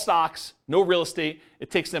all stocks, no real estate, it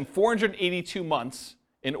takes them 482 months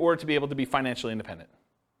in order to be able to be financially independent.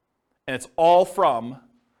 And it's all from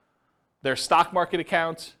their stock market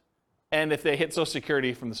account and if they hit Social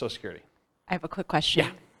Security, from the Social Security. I have a quick question.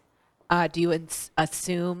 Yeah. Do you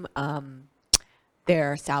assume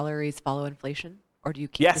their salaries follow inflation, or do you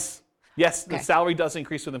keep Yes. Yes, Okay. the salary does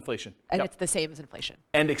increase with inflation. and Yep. it's the same as inflation?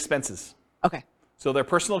 And expenses. Okay. So their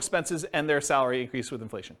personal expenses and their salary increase with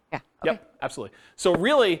inflation. Yeah. Okay. Yep, absolutely. So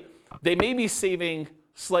really, they may be saving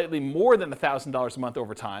slightly more than $1,000 a month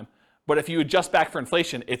over time, but if you adjust back for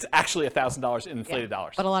inflation, it's actually $1,000 in inflated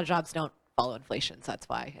dollars. But a lot of jobs don't follow inflation, so that's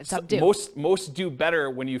why. And some do. Most do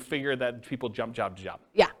better when you figure that people jump job to job.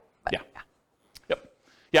 Yeah. but- Yeah. Yep.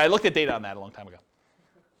 Yeah, I looked at data on that a long time ago.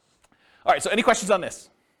 All right, so any questions on this?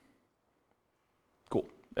 Cool,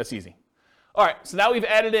 that's easy. All right, so now we've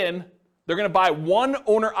added in, they're gonna buy one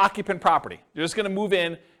owner-occupant property. They're just gonna move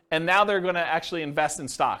in, and now they're gonna actually invest in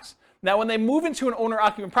stocks. Now, when they move into an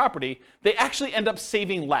owner-occupant property, they actually end up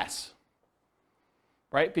saving less,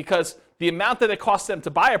 right? Because the amount that it costs them to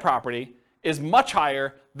buy a property is much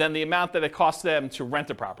higher than the amount that it costs them to rent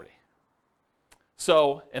a property.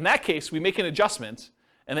 So in that case, we make an adjustment,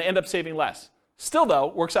 and they end up saving less. Still, though,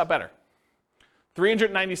 works out better.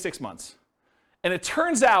 396 months. And it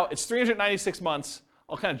turns out it's 396 months.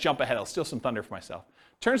 I'll kind of jump ahead. I'll steal some thunder for myself.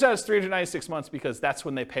 Turns out it's 396 months because that's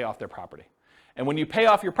when they pay off their property. And when you pay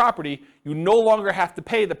off your property, you no longer have to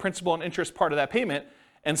pay the principal and interest part of that payment.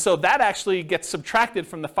 And so that actually gets subtracted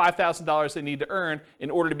from the $5,000 they need to earn in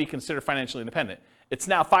order to be considered financially independent. It's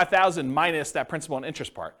now $5,000 minus that principal and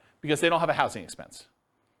interest part because they don't have a housing expense.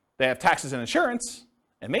 They have taxes and insurance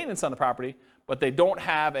and maintenance on the property, but they don't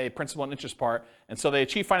have a principal and interest part. And so they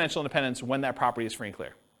achieve financial independence when that property is free and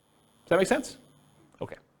clear. Does that make sense?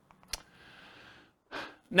 Okay.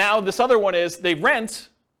 Now, this other one is they rent,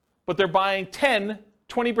 but they're buying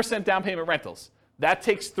 20% down payment rentals. That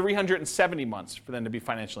takes 370 months for them to be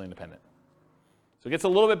financially independent. So it gets a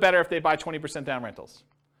little bit better if they buy 20% down rentals.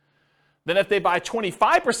 Then if they buy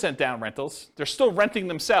 25% down rentals, they're still renting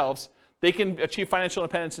themselves, they can achieve financial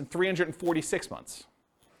independence in 346 months.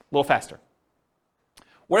 A little faster.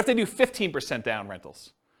 What if they do 15% down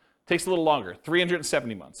rentals? Takes a little longer,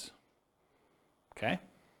 370 months. Okay?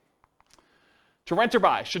 To rent or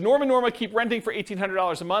buy. Should Norm and Norma keep renting for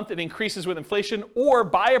 $1,800 a month? It increases with inflation, or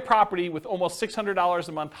buy a property with almost $600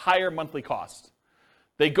 a month higher monthly cost.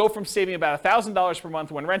 They go from saving about $1,000 per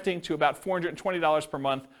month when renting to about $420 per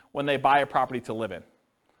month when they buy a property to live in.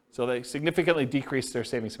 So they significantly decrease their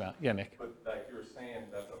savings amount. Yeah, Nick? But like you were saying,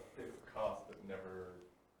 that's a fixed cost that never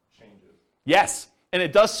changes. Yes, and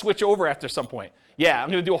it does switch over after some point. Yeah, I'm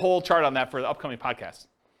going to do a whole chart on that for the upcoming podcast.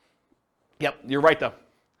 Yep, you're right though.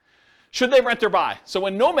 Should they rent or buy? So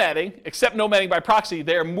when nomading, except nomading by proxy,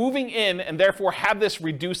 they are moving in and therefore have this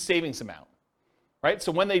reduced savings amount. Right?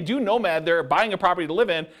 So when they do nomad, they're buying a property to live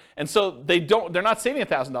in, and so they're not saving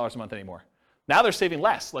 $1,000 a month anymore. Now they're saving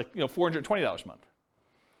less, like $420 a month.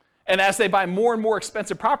 And as they buy more and more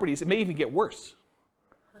expensive properties, it may even get worse.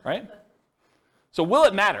 Right? So will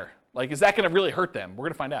it matter? Like, is that going to really hurt them? We're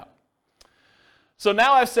going to find out. So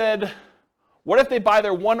now I've said, what if they buy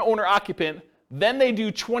their one owner occupant, then they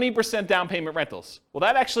do 20% down payment rentals? Well,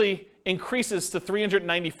 that actually increases to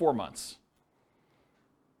 394 months.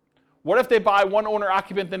 What if they buy one owner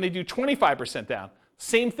occupant, then they do 25% down?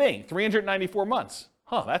 Same thing, 394 months.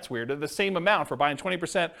 Huh, that's weird. They're the same amount for buying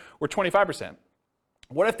 20% or 25%.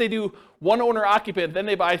 What if they do one owner occupant, then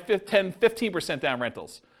they buy 15% down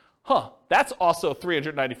rentals? Huh, that's also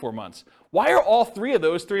 394 months. Why are all three of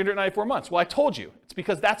those 394 months? Well, I told you. It's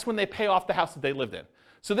because that's when they pay off the house that they lived in.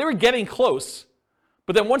 So they were getting close,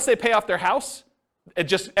 but then once they pay off their house,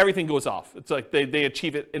 everything goes off. It's like they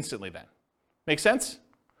achieve it instantly then. Make sense?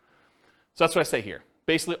 So that's what I say here.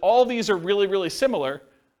 Basically, all these are really, really similar.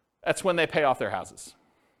 That's when they pay off their houses.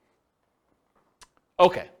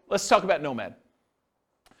 Okay, let's talk about Nomad.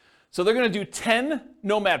 So they're going to do 10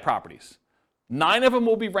 Nomad properties. 9 of them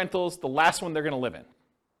will be rentals. The last one they're going to live in.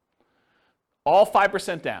 All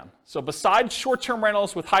 5% down. So besides short-term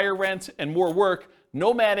rentals with higher rent and more work,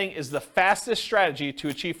 nomading is the fastest strategy to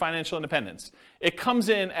achieve financial independence. It comes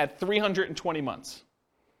in at 320 months.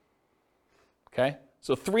 Okay?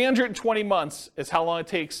 So 320 months is how long it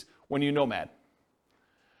takes when you nomad.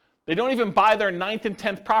 They don't even buy their 9th and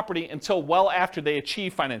 10th property until well after they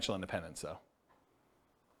achieve financial independence, though.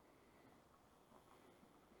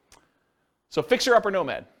 So fixer-upper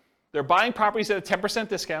nomad. They're buying properties at a 10%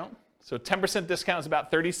 discount. So 10% discount is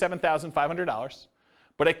about $37,500.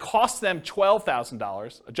 But it costs them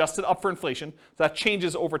 $12,000, adjusted up for inflation. So that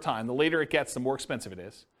changes over time. The later it gets, the more expensive it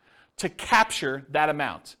is, to capture that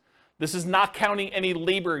amount. This is not counting any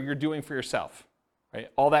labor you're doing for yourself. Right?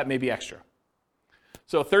 All that may be extra.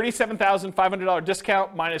 So $37,500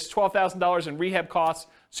 discount minus $12,000 in rehab costs.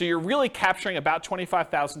 So you're really capturing about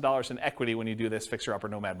 $25,000 in equity when you do this fixer-upper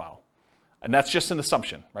nomad model. And that's just an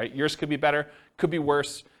assumption, right? Yours could be better, could be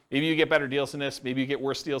worse. Maybe you get better deals in this. Maybe you get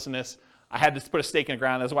worse deals in this. I had to put a stake in the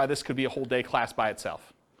ground. That's why this could be a whole day class by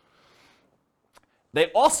itself. They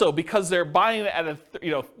also, because they're buying it at a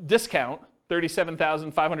discount,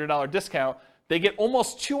 $37,500 discount, they get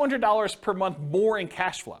almost $200 per month more in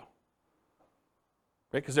cash flow.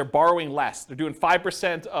 Right? Because they're borrowing less. They're doing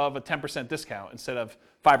 5% of a 10% discount instead of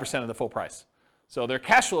 5% of the full price. So their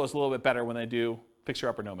cash flow is a little bit better when they do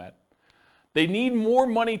fixer-upper nomad. They need more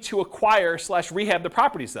money to acquire/rehab the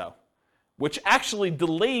properties, though, which actually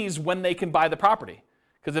delays when they can buy the property.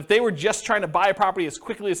 Because if they were just trying to buy a property as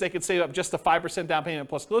quickly as they could save up just a 5% down payment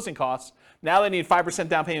plus closing costs, now they need 5%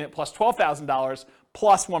 down payment plus $12,000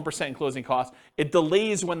 plus 1% in closing costs. It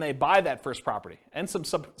delays when they buy that first property and some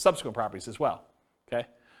subsequent properties as well. Okay?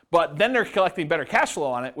 But then they're collecting better cash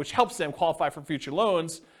flow on it, which helps them qualify for future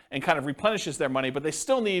loans and kind of replenishes their money, but they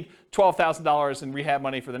still need $12,000 in rehab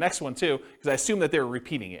money for the next one too, because I assume that they're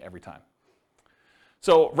repeating it every time.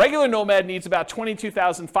 So regular nomad needs about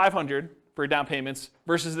 $22,500 for down payments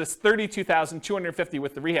versus this $32,250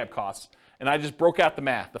 with the rehab costs. And I just broke out the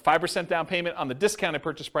math. The 5% down payment on the discounted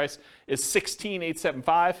purchase price is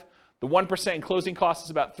 $16,875. The 1% in closing costs is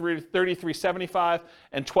about $33,775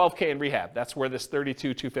 and $12K in rehab. That's where this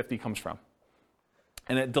 $32,250 comes from.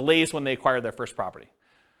 And it delays when they acquire their first property.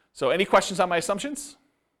 So any questions on my assumptions?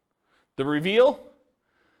 The reveal.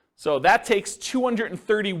 So that takes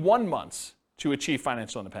 231 months to achieve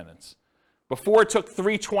financial independence. Before it took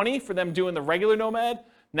 320 for them doing the regular nomad.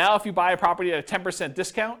 Now if you buy a property at a 10%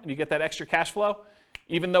 discount and you get that extra cash flow,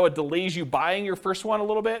 even though it delays you buying your first one a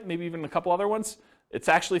little bit, maybe even a couple other ones, it's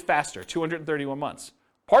actually faster, 231 months.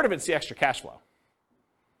 Part of it's the extra cash flow.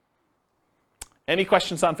 Any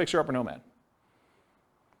questions on fixer-upper nomad?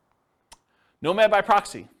 Nomad by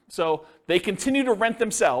proxy. So they continue to rent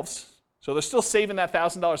themselves. So they're still saving that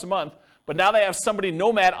 $1,000 a month, but now they have somebody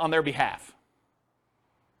nomad on their behalf.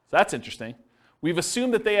 So that's interesting. We've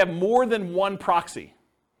assumed that they have more than one proxy,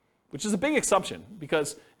 which is a big assumption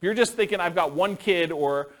because if you're just thinking I've got one kid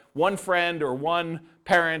or one friend or one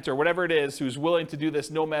parent or whatever it is who's willing to do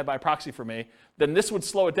this nomad by proxy for me, then this would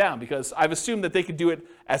slow it down because I've assumed that they could do it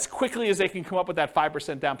as quickly as they can come up with that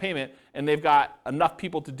 5% down payment and they've got enough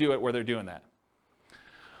people to do it where they're doing that.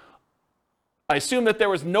 I assumed that there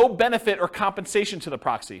was no benefit or compensation to the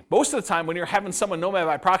proxy. Most of the time when you're having someone nomad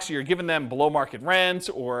by proxy, you're giving them below market rent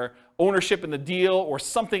or ownership in the deal or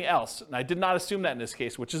something else. And I did not assume that in this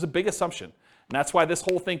case, which is a big assumption. And that's why this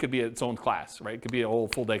whole thing could be its own class, right? It could be a whole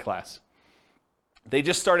full day class. They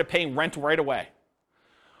just started paying rent right away.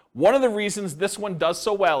 One of the reasons this one does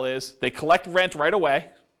so well is they collect rent right away,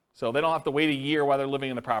 so they don't have to wait a year while they're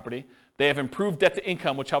living in the property. They have improved debt to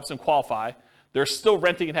income, which helps them qualify. They're still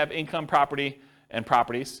renting and have income property and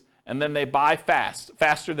properties, and then they buy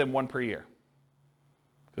faster than one per year,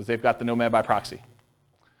 because they've got the nomad by proxy.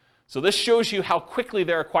 So this shows you how quickly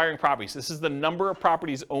they're acquiring properties. This is the number of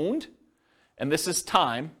properties owned, and this is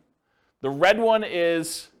time. The red one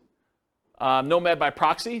is nomad by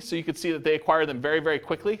proxy, so you can see that they acquire them very, very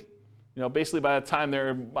quickly. Basically by the time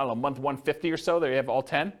they're, month 150 or so, they have all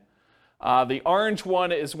 10. The orange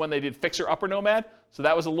one is when they did fixer upper nomad, so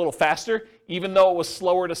that was a little faster, even though it was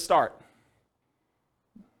slower to start.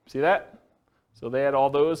 See that? So they had all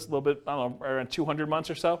those, a little bit, around 200 months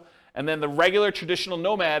or so. And then the regular traditional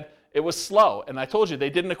nomad, it was slow. And I told you, they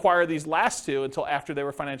didn't acquire these last two until after they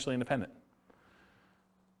were financially independent.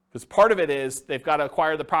 Because part of it is they've got to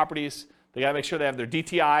acquire the properties, they got to make sure they have their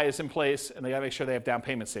DTIs in place, and they got to make sure they have down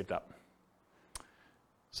payments saved up.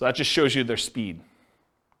 So that just shows you their speed.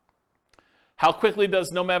 How quickly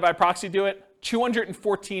does nomad by proxy do it?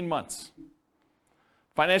 214 months.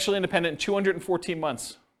 Financially independent in 214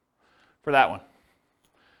 months for that one.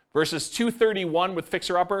 Versus 231 with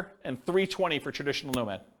fixer upper and 320 for traditional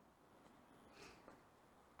nomad.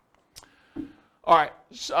 All right,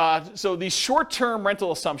 so these short-term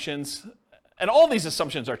rental assumptions, and all these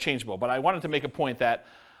assumptions are changeable, but I wanted to make a point that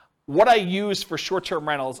what I use for short-term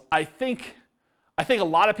rentals, I think a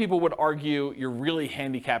lot of people would argue you're really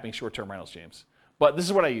handicapping short-term rentals, James. But this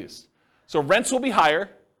is what I use. So rents will be higher,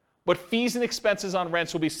 but fees and expenses on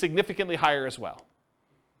rents will be significantly higher as well.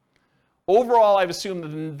 Overall, I've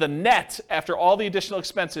assumed the net, after all the additional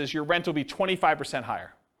expenses, your rent will be 25%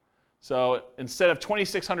 higher. So instead of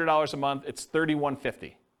 $2,600 a month, it's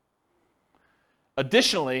 $3,150.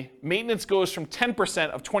 Additionally, maintenance goes from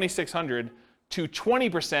 10% of $2,600 to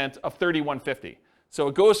 20% of $3,150. So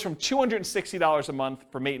it goes from $260 a month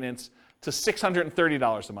for maintenance to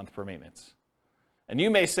 $630 a month for maintenance. And you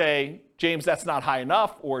may say, James, that's not high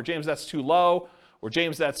enough, or James, that's too low, or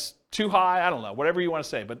James, that's too high. I don't know, whatever you want to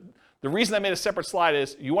say. But the reason I made a separate slide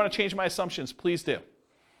is, you want to change my assumptions, please do.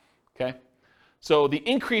 Okay? So the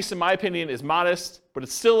increase, in my opinion, is modest, but it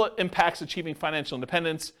still impacts achieving financial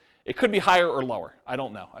independence. It could be higher or lower. I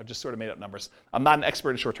don't know. I've just sort of made up numbers. I'm not an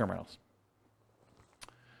expert in short-term rentals.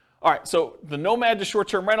 All right, so the nomad to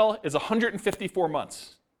short-term rental is 154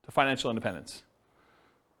 months to financial independence.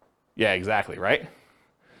 Yeah, exactly, right?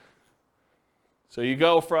 So you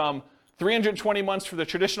go from 320 months for the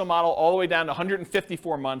traditional model all the way down to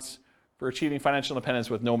 154 months for achieving financial independence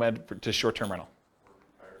with nomad to short-term rental.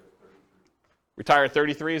 Retire at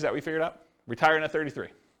 33, is that what we figured out? Retiring at 33.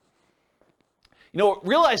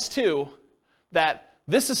 Realize too that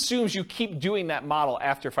this assumes you keep doing that model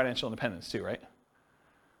after financial independence too, right?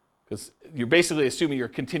 Because you're basically assuming you're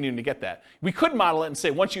continuing to get that. We could model it and say,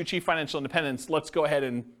 once you achieve financial independence, let's go ahead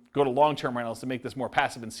and go to long-term rentals to make this more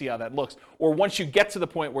passive and see how that looks. Or once you get to the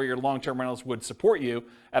point where your long-term rentals would support you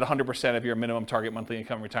at 100% of your minimum target monthly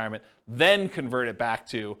income in retirement, then convert it back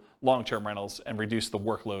to long-term rentals and reduce the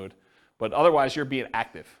workload. But otherwise, you're being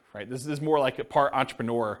active, right? This is more like a part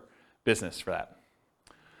entrepreneur business for that.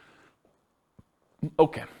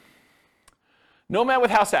 Okay. Nomad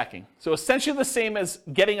with house hacking. So essentially the same as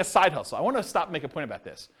getting a side hustle. I want to stop and make a point about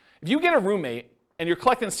this. If you get a roommate and you're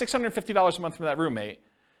collecting $650 a month from that roommate,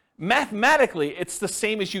 mathematically, it's the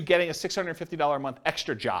same as you getting a $650 a month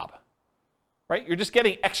extra job, right? You're just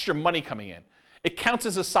getting extra money coming in. It counts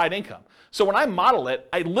as a side income. So when I model it,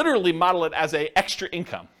 I literally model it as an extra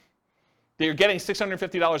income. That you're getting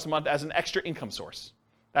 $650 a month as an extra income source.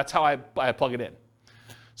 That's how I plug it in.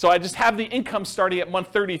 So I just have the income starting at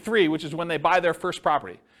month 33, which is when they buy their first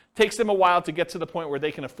property. It takes them a while to get to the point where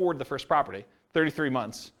they can afford the first property, 33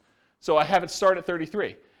 months. So I have it start at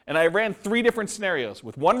 33. And I ran 3 different scenarios,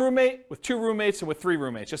 with 1 roommate, with 2 roommates, and with 3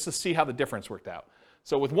 roommates, just to see how the difference worked out.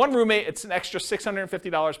 So with 1 roommate, it's an extra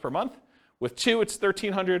 $650 per month. With 2, it's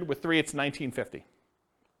 $1,300. With 3, it's $1,950.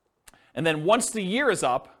 And then once the year is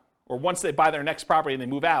up, or once they buy their next property and they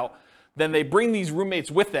move out, then they bring these roommates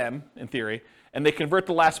with them, in theory, and they convert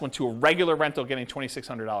the last one to a regular rental getting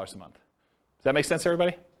 $2,600 a month. Does that make sense,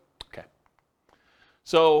 everybody? Okay.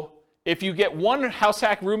 So if you get 1 house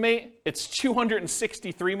hack roommate, it's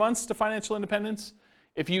 263 months to financial independence.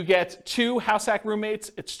 If you get 2 house hack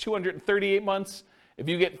roommates, it's 238 months. If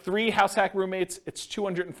you get 3 house hack roommates, it's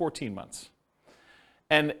 214 months.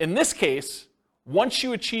 And in this case, once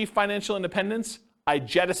you achieve financial independence, I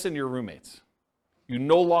jettison your roommates. You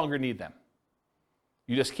no longer need them.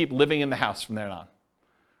 You just keep living in the house from there on,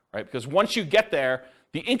 right? Because once you get there,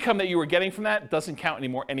 the income that you were getting from that doesn't count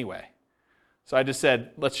anymore anyway. So I just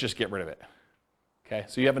said, let's just get rid of it. Okay,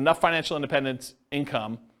 so you have enough financial independence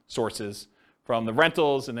income sources from the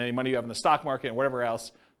rentals and any money you have in the stock market and whatever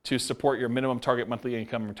else to support your minimum target monthly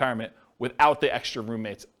income in retirement without the extra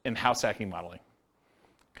roommates in house hacking modeling.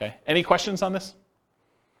 Okay, any questions on this?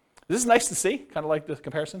 This is nice to see, kind of like the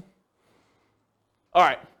comparison. All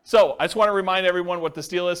right, so I just want to remind everyone what this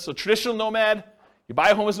deal is. So traditional Nomad, you buy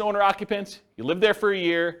a home as an owner-occupant, you live there for a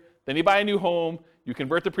year, then you buy a new home, you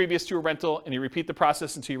convert the previous to a rental, and you repeat the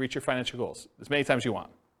process until you reach your financial goals, as many times as you want.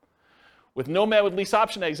 With Nomad with lease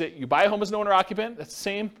option exit, you buy a home as an owner-occupant, that's the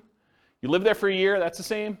same. You live there for a year, that's the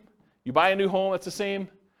same. You buy a new home, that's the same.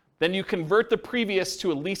 Then you convert the previous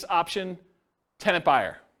to a lease option tenant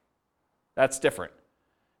buyer. That's different.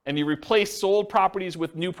 And you replace sold properties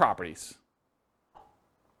with new properties.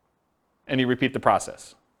 And you repeat the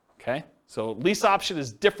process, okay? So lease option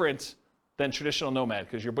is different than traditional Nomad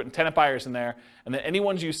because you're putting tenant buyers in there, and then any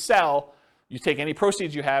ones you sell, you take any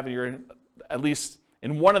proceeds you have, and you're at least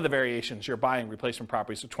in one of the variations, you're buying replacement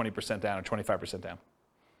properties with 20% down or 25% down.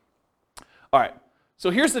 All right, so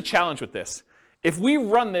here's the challenge with this. If we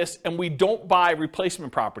run this and we don't buy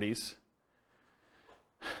replacement properties,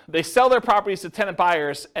 they sell their properties to tenant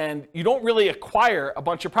buyers, and you don't really acquire a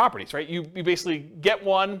bunch of properties, right? You basically get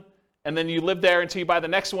one, and then you live there until you buy the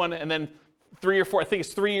next one, and then 3 or 4, I think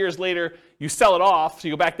it's 3 years later, you sell it off, so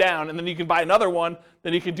you go back down, and then you can buy another one,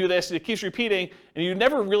 then you can do this, and it keeps repeating, and you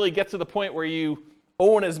never really get to the point where you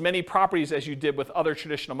own as many properties as you did with other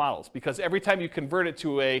traditional models, because every time you convert it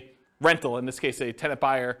to a rental, in this case a tenant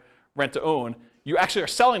buyer, rent to own, you actually are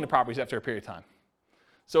selling the properties after a period of time.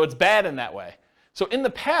 So it's bad in that way. So in the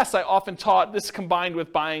past, I often taught this combined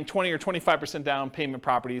with buying 20 or 25% down payment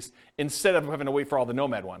properties instead of having to wait for all the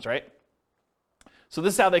Nomad ones, right? So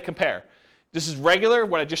this is how they compare. This is regular,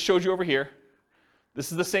 what I just showed you over here.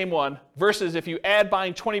 This is the same one, versus if you add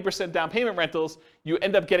buying 20% down payment rentals, you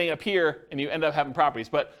end up getting up here and you end up having properties.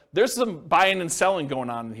 But there's some buying and selling going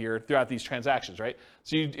on here throughout these transactions, right?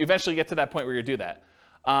 So you eventually get to that point where you do that.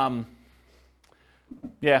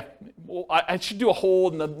 Yeah, well, I should do a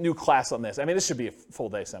whole new class on this. I mean, this should be a full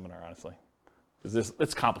day seminar, honestly, because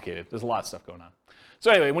it's complicated. There's a lot of stuff going on. So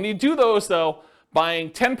anyway, when you do those, though, buying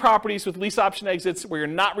 10 properties with lease option exits where you're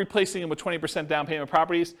not replacing them with 20% down payment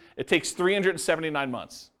properties, it takes 379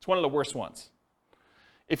 months. It's one of the worst ones.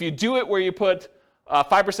 If you do it where you put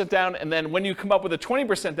 5% down, and then when you come up with a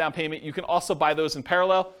 20% down payment, you can also buy those in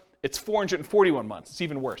parallel, it's 441 months. It's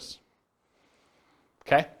even worse.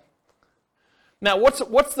 Okay? Now,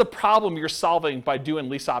 what's the problem you're solving by doing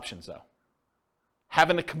lease options, though?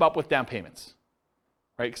 Having to come up with down payments,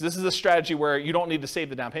 right? Because this is a strategy where you don't need to save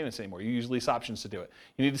the down payments anymore. You use lease options to do it.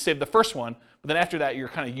 You need to save the first one, but then after that, you're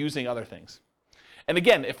kind of using other things. And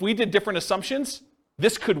again, if we did different assumptions,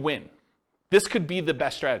 this could win. This could be the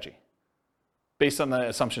best strategy based on the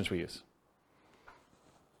assumptions we use.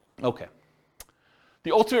 Okay.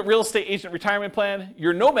 The ultimate real estate agent retirement plan,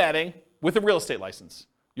 you're nomading with a real estate license.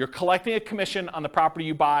 You're collecting a commission on the property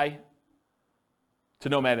you buy to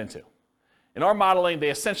Nomad into. In our modeling, they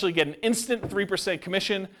essentially get an instant 3%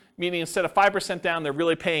 commission, meaning instead of 5% down, they're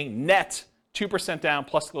really paying net 2% down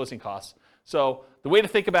plus closing costs. So the way to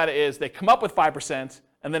think about it is they come up with 5%,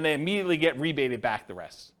 and then they immediately get rebated back the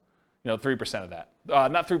rest. 3% of that.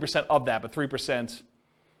 Not 3% of that, but 3%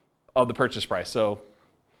 of the purchase price, so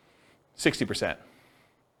 60%.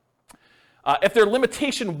 If their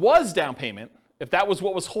limitation was down payment, if that was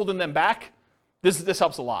what was holding them back, this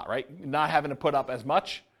helps a lot, right? Not having to put up as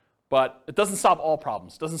much, but it doesn't solve all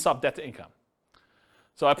problems. It doesn't solve debt to income.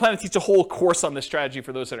 So I plan to teach a whole course on this strategy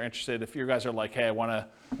for those that are interested. If you guys are like, hey, I want to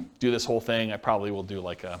do this whole thing, I probably will do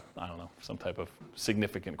like some type of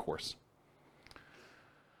significant course.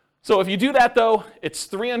 So if you do that, though, it's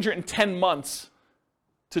 310 months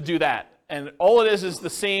to do that. And all it is the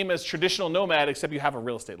same as traditional Nomad, except you have a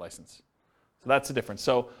real estate license. So that's the difference.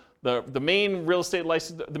 So the main real estate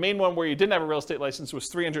license, the main one where you didn't have a real estate license was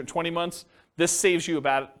 320 months. This saves you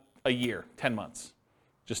about a year, 10 months,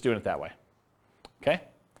 just doing it that way. Okay?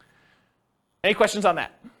 Any questions on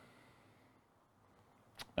that?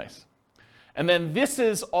 Nice. And then this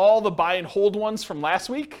is all the buy and hold ones from last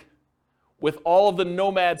week with all of the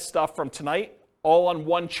Nomad stuff from tonight, all on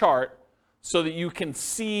one chart so that you can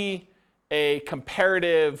see a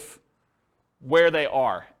comparative where they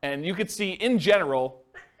are. And you can see in general,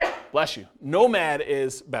 bless you, Nomad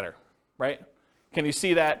is better, right? Can you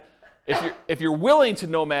see that? If you're willing to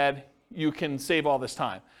Nomad, you can save all this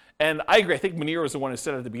time. And I agree. I think Munir was the one who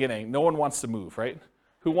said at the beginning, no one wants to move, right?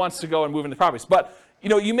 Who wants to go and move into properties? But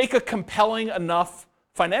you make a compelling enough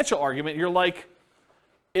financial argument. You're like,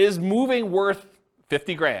 is moving worth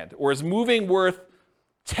 50 grand? Or is moving worth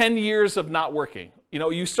 10 years of not working?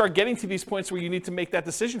 You start getting to these points where you need to make that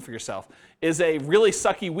decision for yourself. Is a really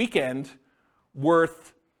sucky weekend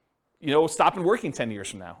worth, stopping working 10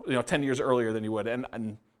 years from now? 10 years earlier than you would.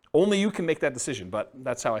 And only you can make that decision, but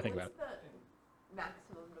that's how I think about it. What's the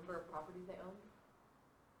maximum number of properties they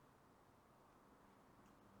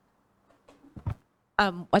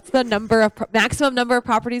own? What's the maximum number of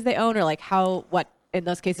properties they own, or like what in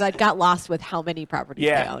those cases? I got lost with how many properties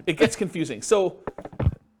they own. It gets confusing. So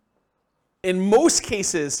in most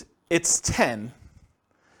cases, it's 10.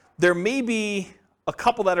 There may be a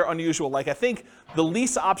couple that are unusual. Like I think the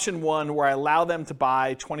lease option one where I allow them to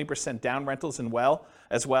buy 20% down rentals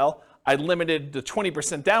as well, I limited the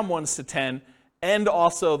 20% down ones to 10 and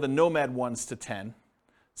also the Nomad ones to 10.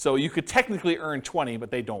 So you could technically earn 20, but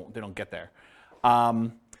they don't get there.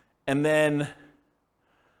 And then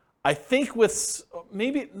I think I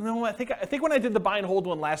think when I did the buy and hold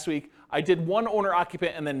one last week, I did one owner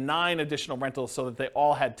occupant and then 9 additional rentals so that they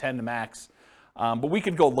all had 10 to max. But we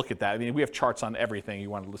could go look at that. I mean, we have charts on everything you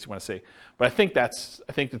want to see. But I think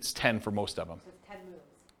it's 10 for most of them. So it's 10 moves.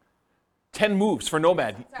 10 moves for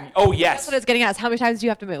Nomad. Sorry. Oh, yes. That's what I was getting at. Is how many times do you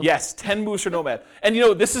have to move? Yes, 10 moves for Nomad. And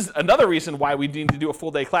this is another reason why we need to do a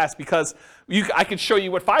full day class, because I could show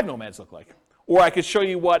you what 5 Nomads look like. Or I could show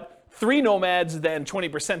you what 3 Nomads, then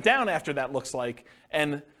 20% down after that looks like.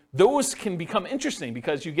 And those can become interesting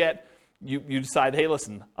because you decide, hey,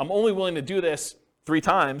 listen, I'm only willing to do this 3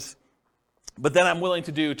 times, but then I'm willing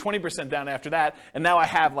to do 20% down after that. And now I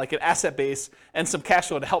have like an asset base and some cash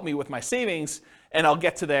flow to help me with my savings, and I'll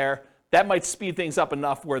get to there. That might speed things up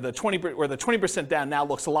enough where the 20% down now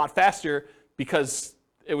looks a lot faster because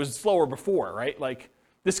it was slower before, right? Like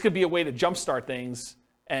this could be a way to jumpstart things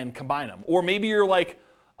and combine them. Or maybe you're like,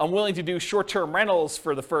 I'm willing to do short-term rentals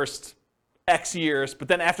for the first X years, but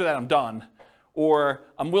then after that I'm done. Or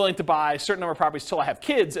I'm willing to buy a certain number of properties till I have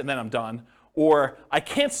kids and then I'm done. Or I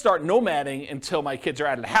can't start nomading until my kids are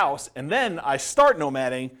out of the house and then I start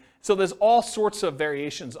nomading. So there's all sorts of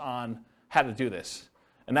variations on how to do this.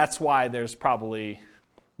 And that's why there's probably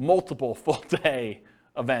multiple full-day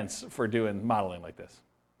events for doing modeling like this.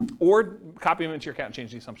 Or copy them into your account and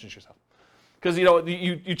change the assumptions yourself. Because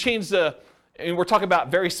you change and we're talking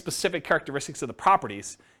about very specific characteristics of the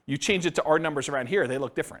properties. You change it to our numbers around here, they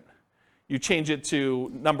look different. You change it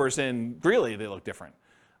to numbers in Greeley, they look different.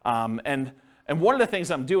 And one of the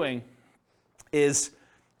things I'm doing is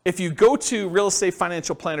if you go to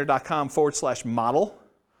realestatefinancialplanner.com/model,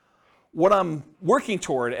 what I'm working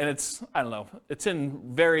toward, and it's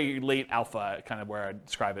in very late alpha, kind of where I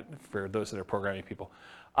describe it for those that are programming people.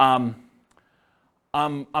 I'm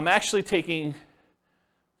actually taking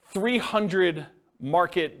 300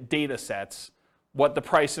 market data sets, what the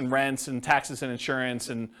price and rents and taxes and insurance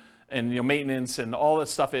and maintenance and all that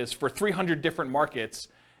stuff is for 300 different markets,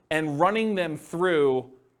 and running them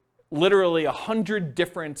through literally 100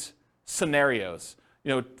 different scenarios.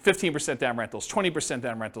 15% down rentals, 20%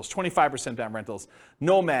 down rentals, 25% down rentals,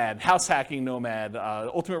 Nomad, house hacking Nomad,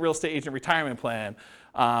 ultimate real estate agent retirement plan,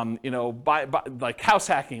 like house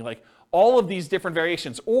hacking, like all of these different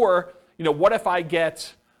variations. Or, what if I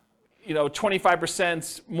get,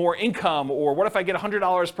 25% more income, or what if I get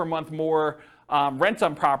 $100 per month more rent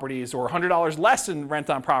on properties, or $100 less in rent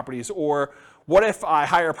on properties, or what if I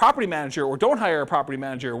hire a property manager or don't hire a property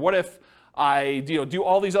manager? What if I do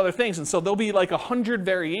all these other things? And so there'll be like 100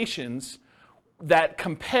 variations that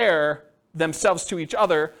compare themselves to each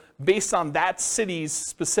other based on that city's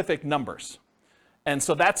specific numbers. And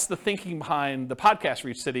so that's the thinking behind the podcast for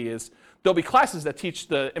each city is there'll be classes that teach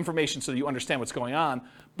the information so that you understand what's going on,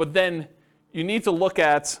 but then you need to look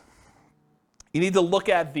at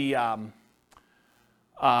the, I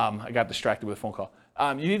got distracted with a phone call.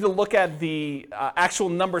 You need to look at the actual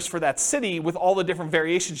numbers for that city with all the different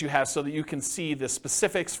variations you have so that you can see the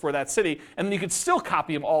specifics for that city. And then you can still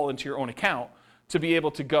copy them all into your own account to be able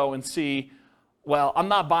to go and see, well, I'm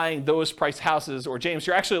not buying those price houses, or James,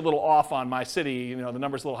 you're actually a little off on my city, the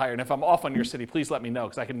number's a little higher. And if I'm off on your city, please let me know,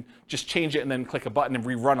 because I can just change it and then click a button and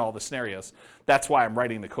rerun all the scenarios. That's why I'm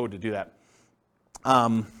writing the code to do that.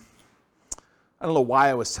 I don't know why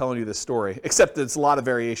I was telling you this story, except that it's a lot of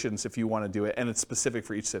variations if you want to do it, and it's specific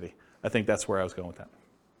for each city. I think that's where I was going with that.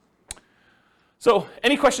 So,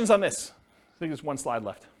 any questions on this? I think there's one slide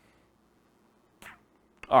left.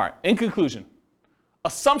 All right, in conclusion,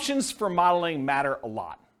 assumptions for modeling matter a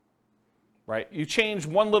lot, right? You change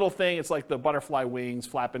one little thing, it's like the butterfly wings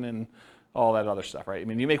flapping and all that other stuff, right? I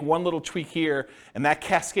mean, you make one little tweak here, and that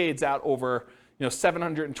cascades out over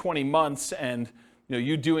 720 months, and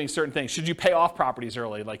you doing certain things. Should you pay off properties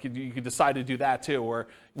early? Like you could decide to do that too. Or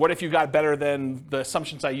what if you got better than the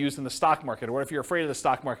assumptions I used in the stock market? Or what if you're afraid of the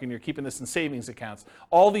stock market and you're keeping this in savings accounts?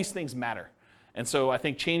 All these things matter. And so I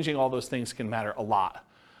think changing all those things can matter a lot.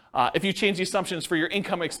 If you change the assumptions for your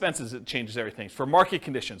income expenses, it changes everything. For market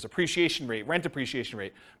conditions, appreciation rate, rent appreciation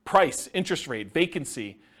rate, price, interest rate,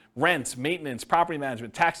 vacancy, rent, maintenance, property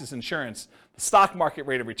management, taxes, insurance, the stock market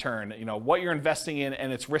rate of return, what you're investing in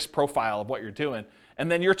and its risk profile of what you're doing. And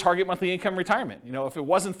then your target monthly income retirement. If it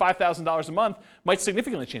wasn't $5,000 a month, might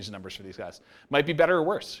significantly change the numbers for these guys. Might be better or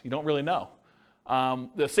worse. You don't really know.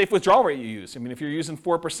 The safe withdrawal rate you use. I mean, if you're using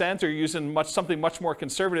 4% or you're using something much more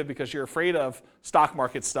conservative because you're afraid of stock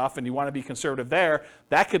market stuff and you want to be conservative there,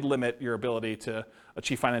 that could limit your ability to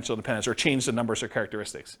achieve financial independence or change the numbers or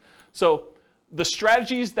characteristics. So the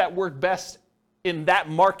strategies that work best in that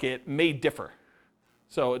market may differ.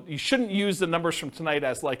 So you shouldn't use the numbers from tonight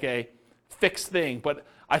as like a fixed thing, but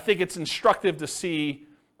I think it's instructive to see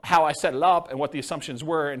how I set it up and what the assumptions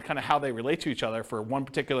were and kind of how they relate to each other for one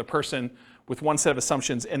particular person with one set of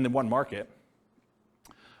assumptions in the one market.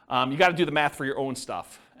 You got to do the math for your own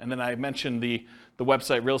stuff. And then I mentioned the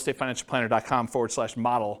website,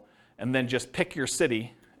 realestatefinancialplanner.com/model, and then just pick your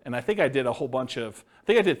city. And I think I did a whole bunch of, I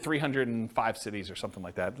think I did 305 cities or something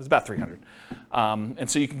like that. It was about 300. And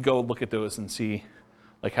so you can go look at those and see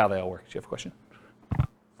like how they all work. Do you have a question?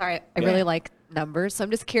 Sorry, I really like numbers. So I'm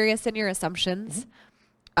just curious in your assumptions,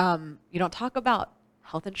 you don't talk about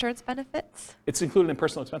health insurance benefits? It's included in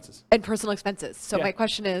personal expenses. And personal expenses. So my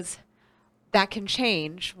question is, that can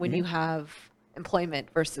change when you have employment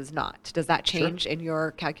versus not. Does that change in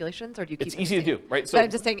your calculations, or do you keep it easy to do, right? So I'm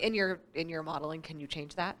just saying, in your modeling, can you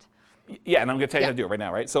change that? Yeah, and I'm going to tell you how to do it right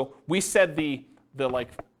now, right? So we said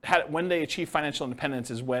when they achieve financial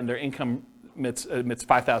independence is when their income emits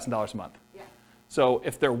 $5,000 a month. Yeah. So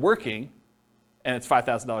if they're working and it's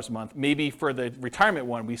 $5,000 a month, maybe for the retirement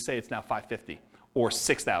one, we say it's now $550 or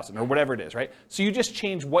 $6,000 or whatever it is, right? So you just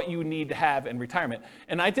change what you need to have in retirement.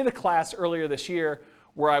 And I did a class earlier this year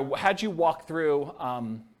where I had you walk through,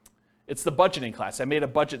 it's the budgeting class. I made a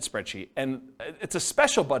budget spreadsheet, and it's a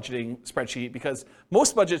special budgeting spreadsheet because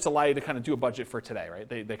most budgets allow you to kind of do a budget for today, right?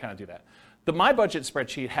 They kind of do that. My budget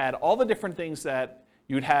spreadsheet had all the different things that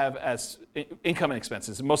you would have as income and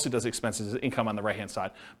expenses. It mostly does expenses, income on the right-hand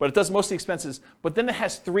side, but it does mostly expenses, but then it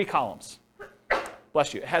has 3 columns.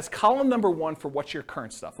 Bless you. It has column number 1 for what's your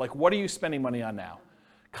current stuff, like what are you spending money on now?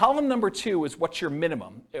 Column number 2 is what's your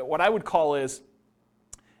minimum. What I would call is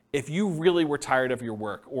if you really were tired of your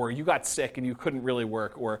work, or you got sick and you couldn't really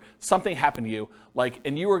work, or something happened to you,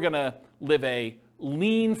 and you were gonna live a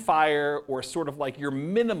lean fire, or sort of like your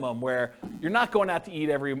minimum where you're not going out to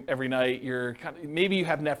eat every night, maybe you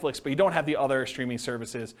have Netflix, but you don't have the other streaming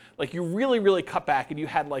services. Like you really, really cut back and you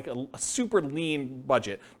had like a super lean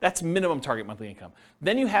budget. That's minimum target monthly income.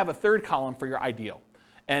 Then you have a 3rd column for your ideal.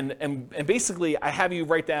 And basically I have you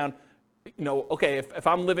write down, okay, if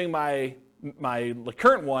I'm living my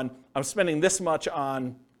current one, I'm spending this much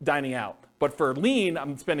on dining out. But for lean,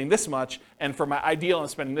 I'm spending this much, and for my ideal, I'm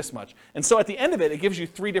spending this much. And so at the end of it, it gives you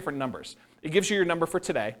 3 different numbers. It gives you your number for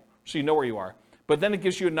today, so you know where you are. But then it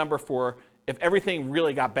gives you a number for if everything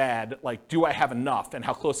really got bad, like do I have enough, and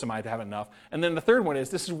how close am I to have enough? And then the 3rd one is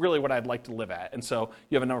this is really what I'd like to live at. And so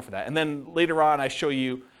you have a number for that. And then later on, I show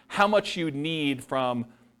you how much you need from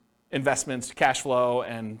investments, cash flow,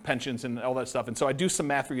 and pensions, and all that stuff. And so I do some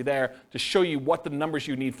math for you there to show you what the numbers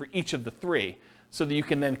you need for each of the 3, so that you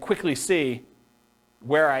can then quickly see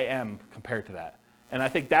where I am compared to that. And I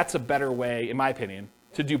think that's a better way, in my opinion,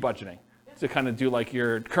 to do budgeting, to kind of do like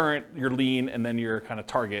your current, your lean, and then your kind of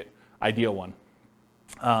target ideal one.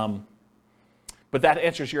 But that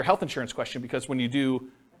answers your health insurance question, because when you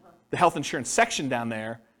do the health insurance section down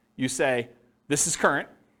there, you say, this is current.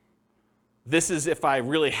 This is if I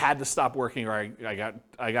really had to stop working, or I got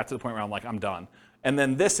to the point where I'm like, I'm done. And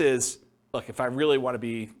then this is, look, if I really want to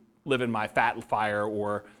be living my fat fire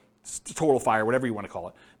or total fire, whatever you want to call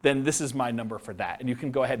it, then this is my number for that. And you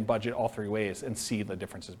can go ahead and budget all 3 ways and see the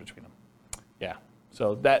differences between them. Yeah.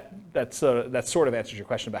 So that sort of answers your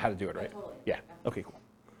question about how to do it, right? Totally. Yeah. Okay, cool.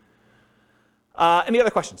 Any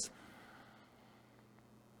other questions?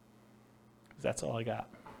 That's all I got.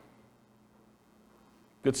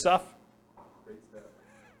 Good stuff? Great stuff.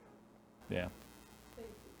 Yeah.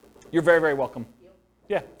 You're very, very welcome.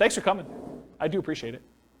 Yeah, thanks for coming. I do appreciate it.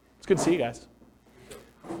 It's good to see you guys.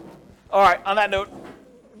 All right, on that note,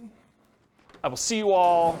 I will see you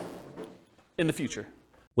all in the future.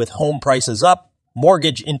 with home prices up,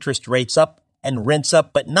 mortgage interest rates up, and rents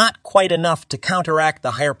up, but not quite enough to counteract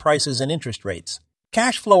the higher prices and interest rates.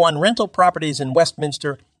 Cash flow on rental properties in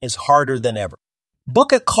Westminster is harder than ever.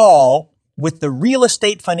 Book a call with the Real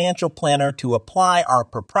Estate Financial Planner to apply our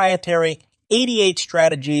proprietary 88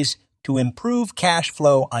 strategies to improve cash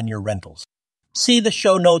flow on your rentals. See the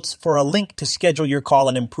show notes for a link to schedule your call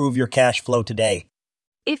and improve your cash flow today.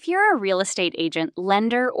 If you're a real estate agent,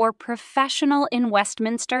 lender, or professional in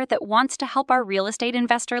Westminster that wants to help our real estate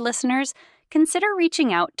investor listeners, consider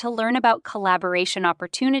reaching out to learn about collaboration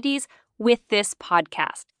opportunities with this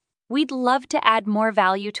podcast. We'd love to add more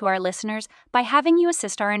value to our listeners by having you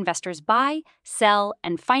assist our investors buy, sell,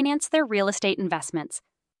 and finance their real estate investments.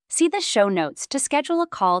 See the show notes to schedule a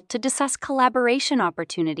call to discuss collaboration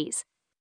opportunities.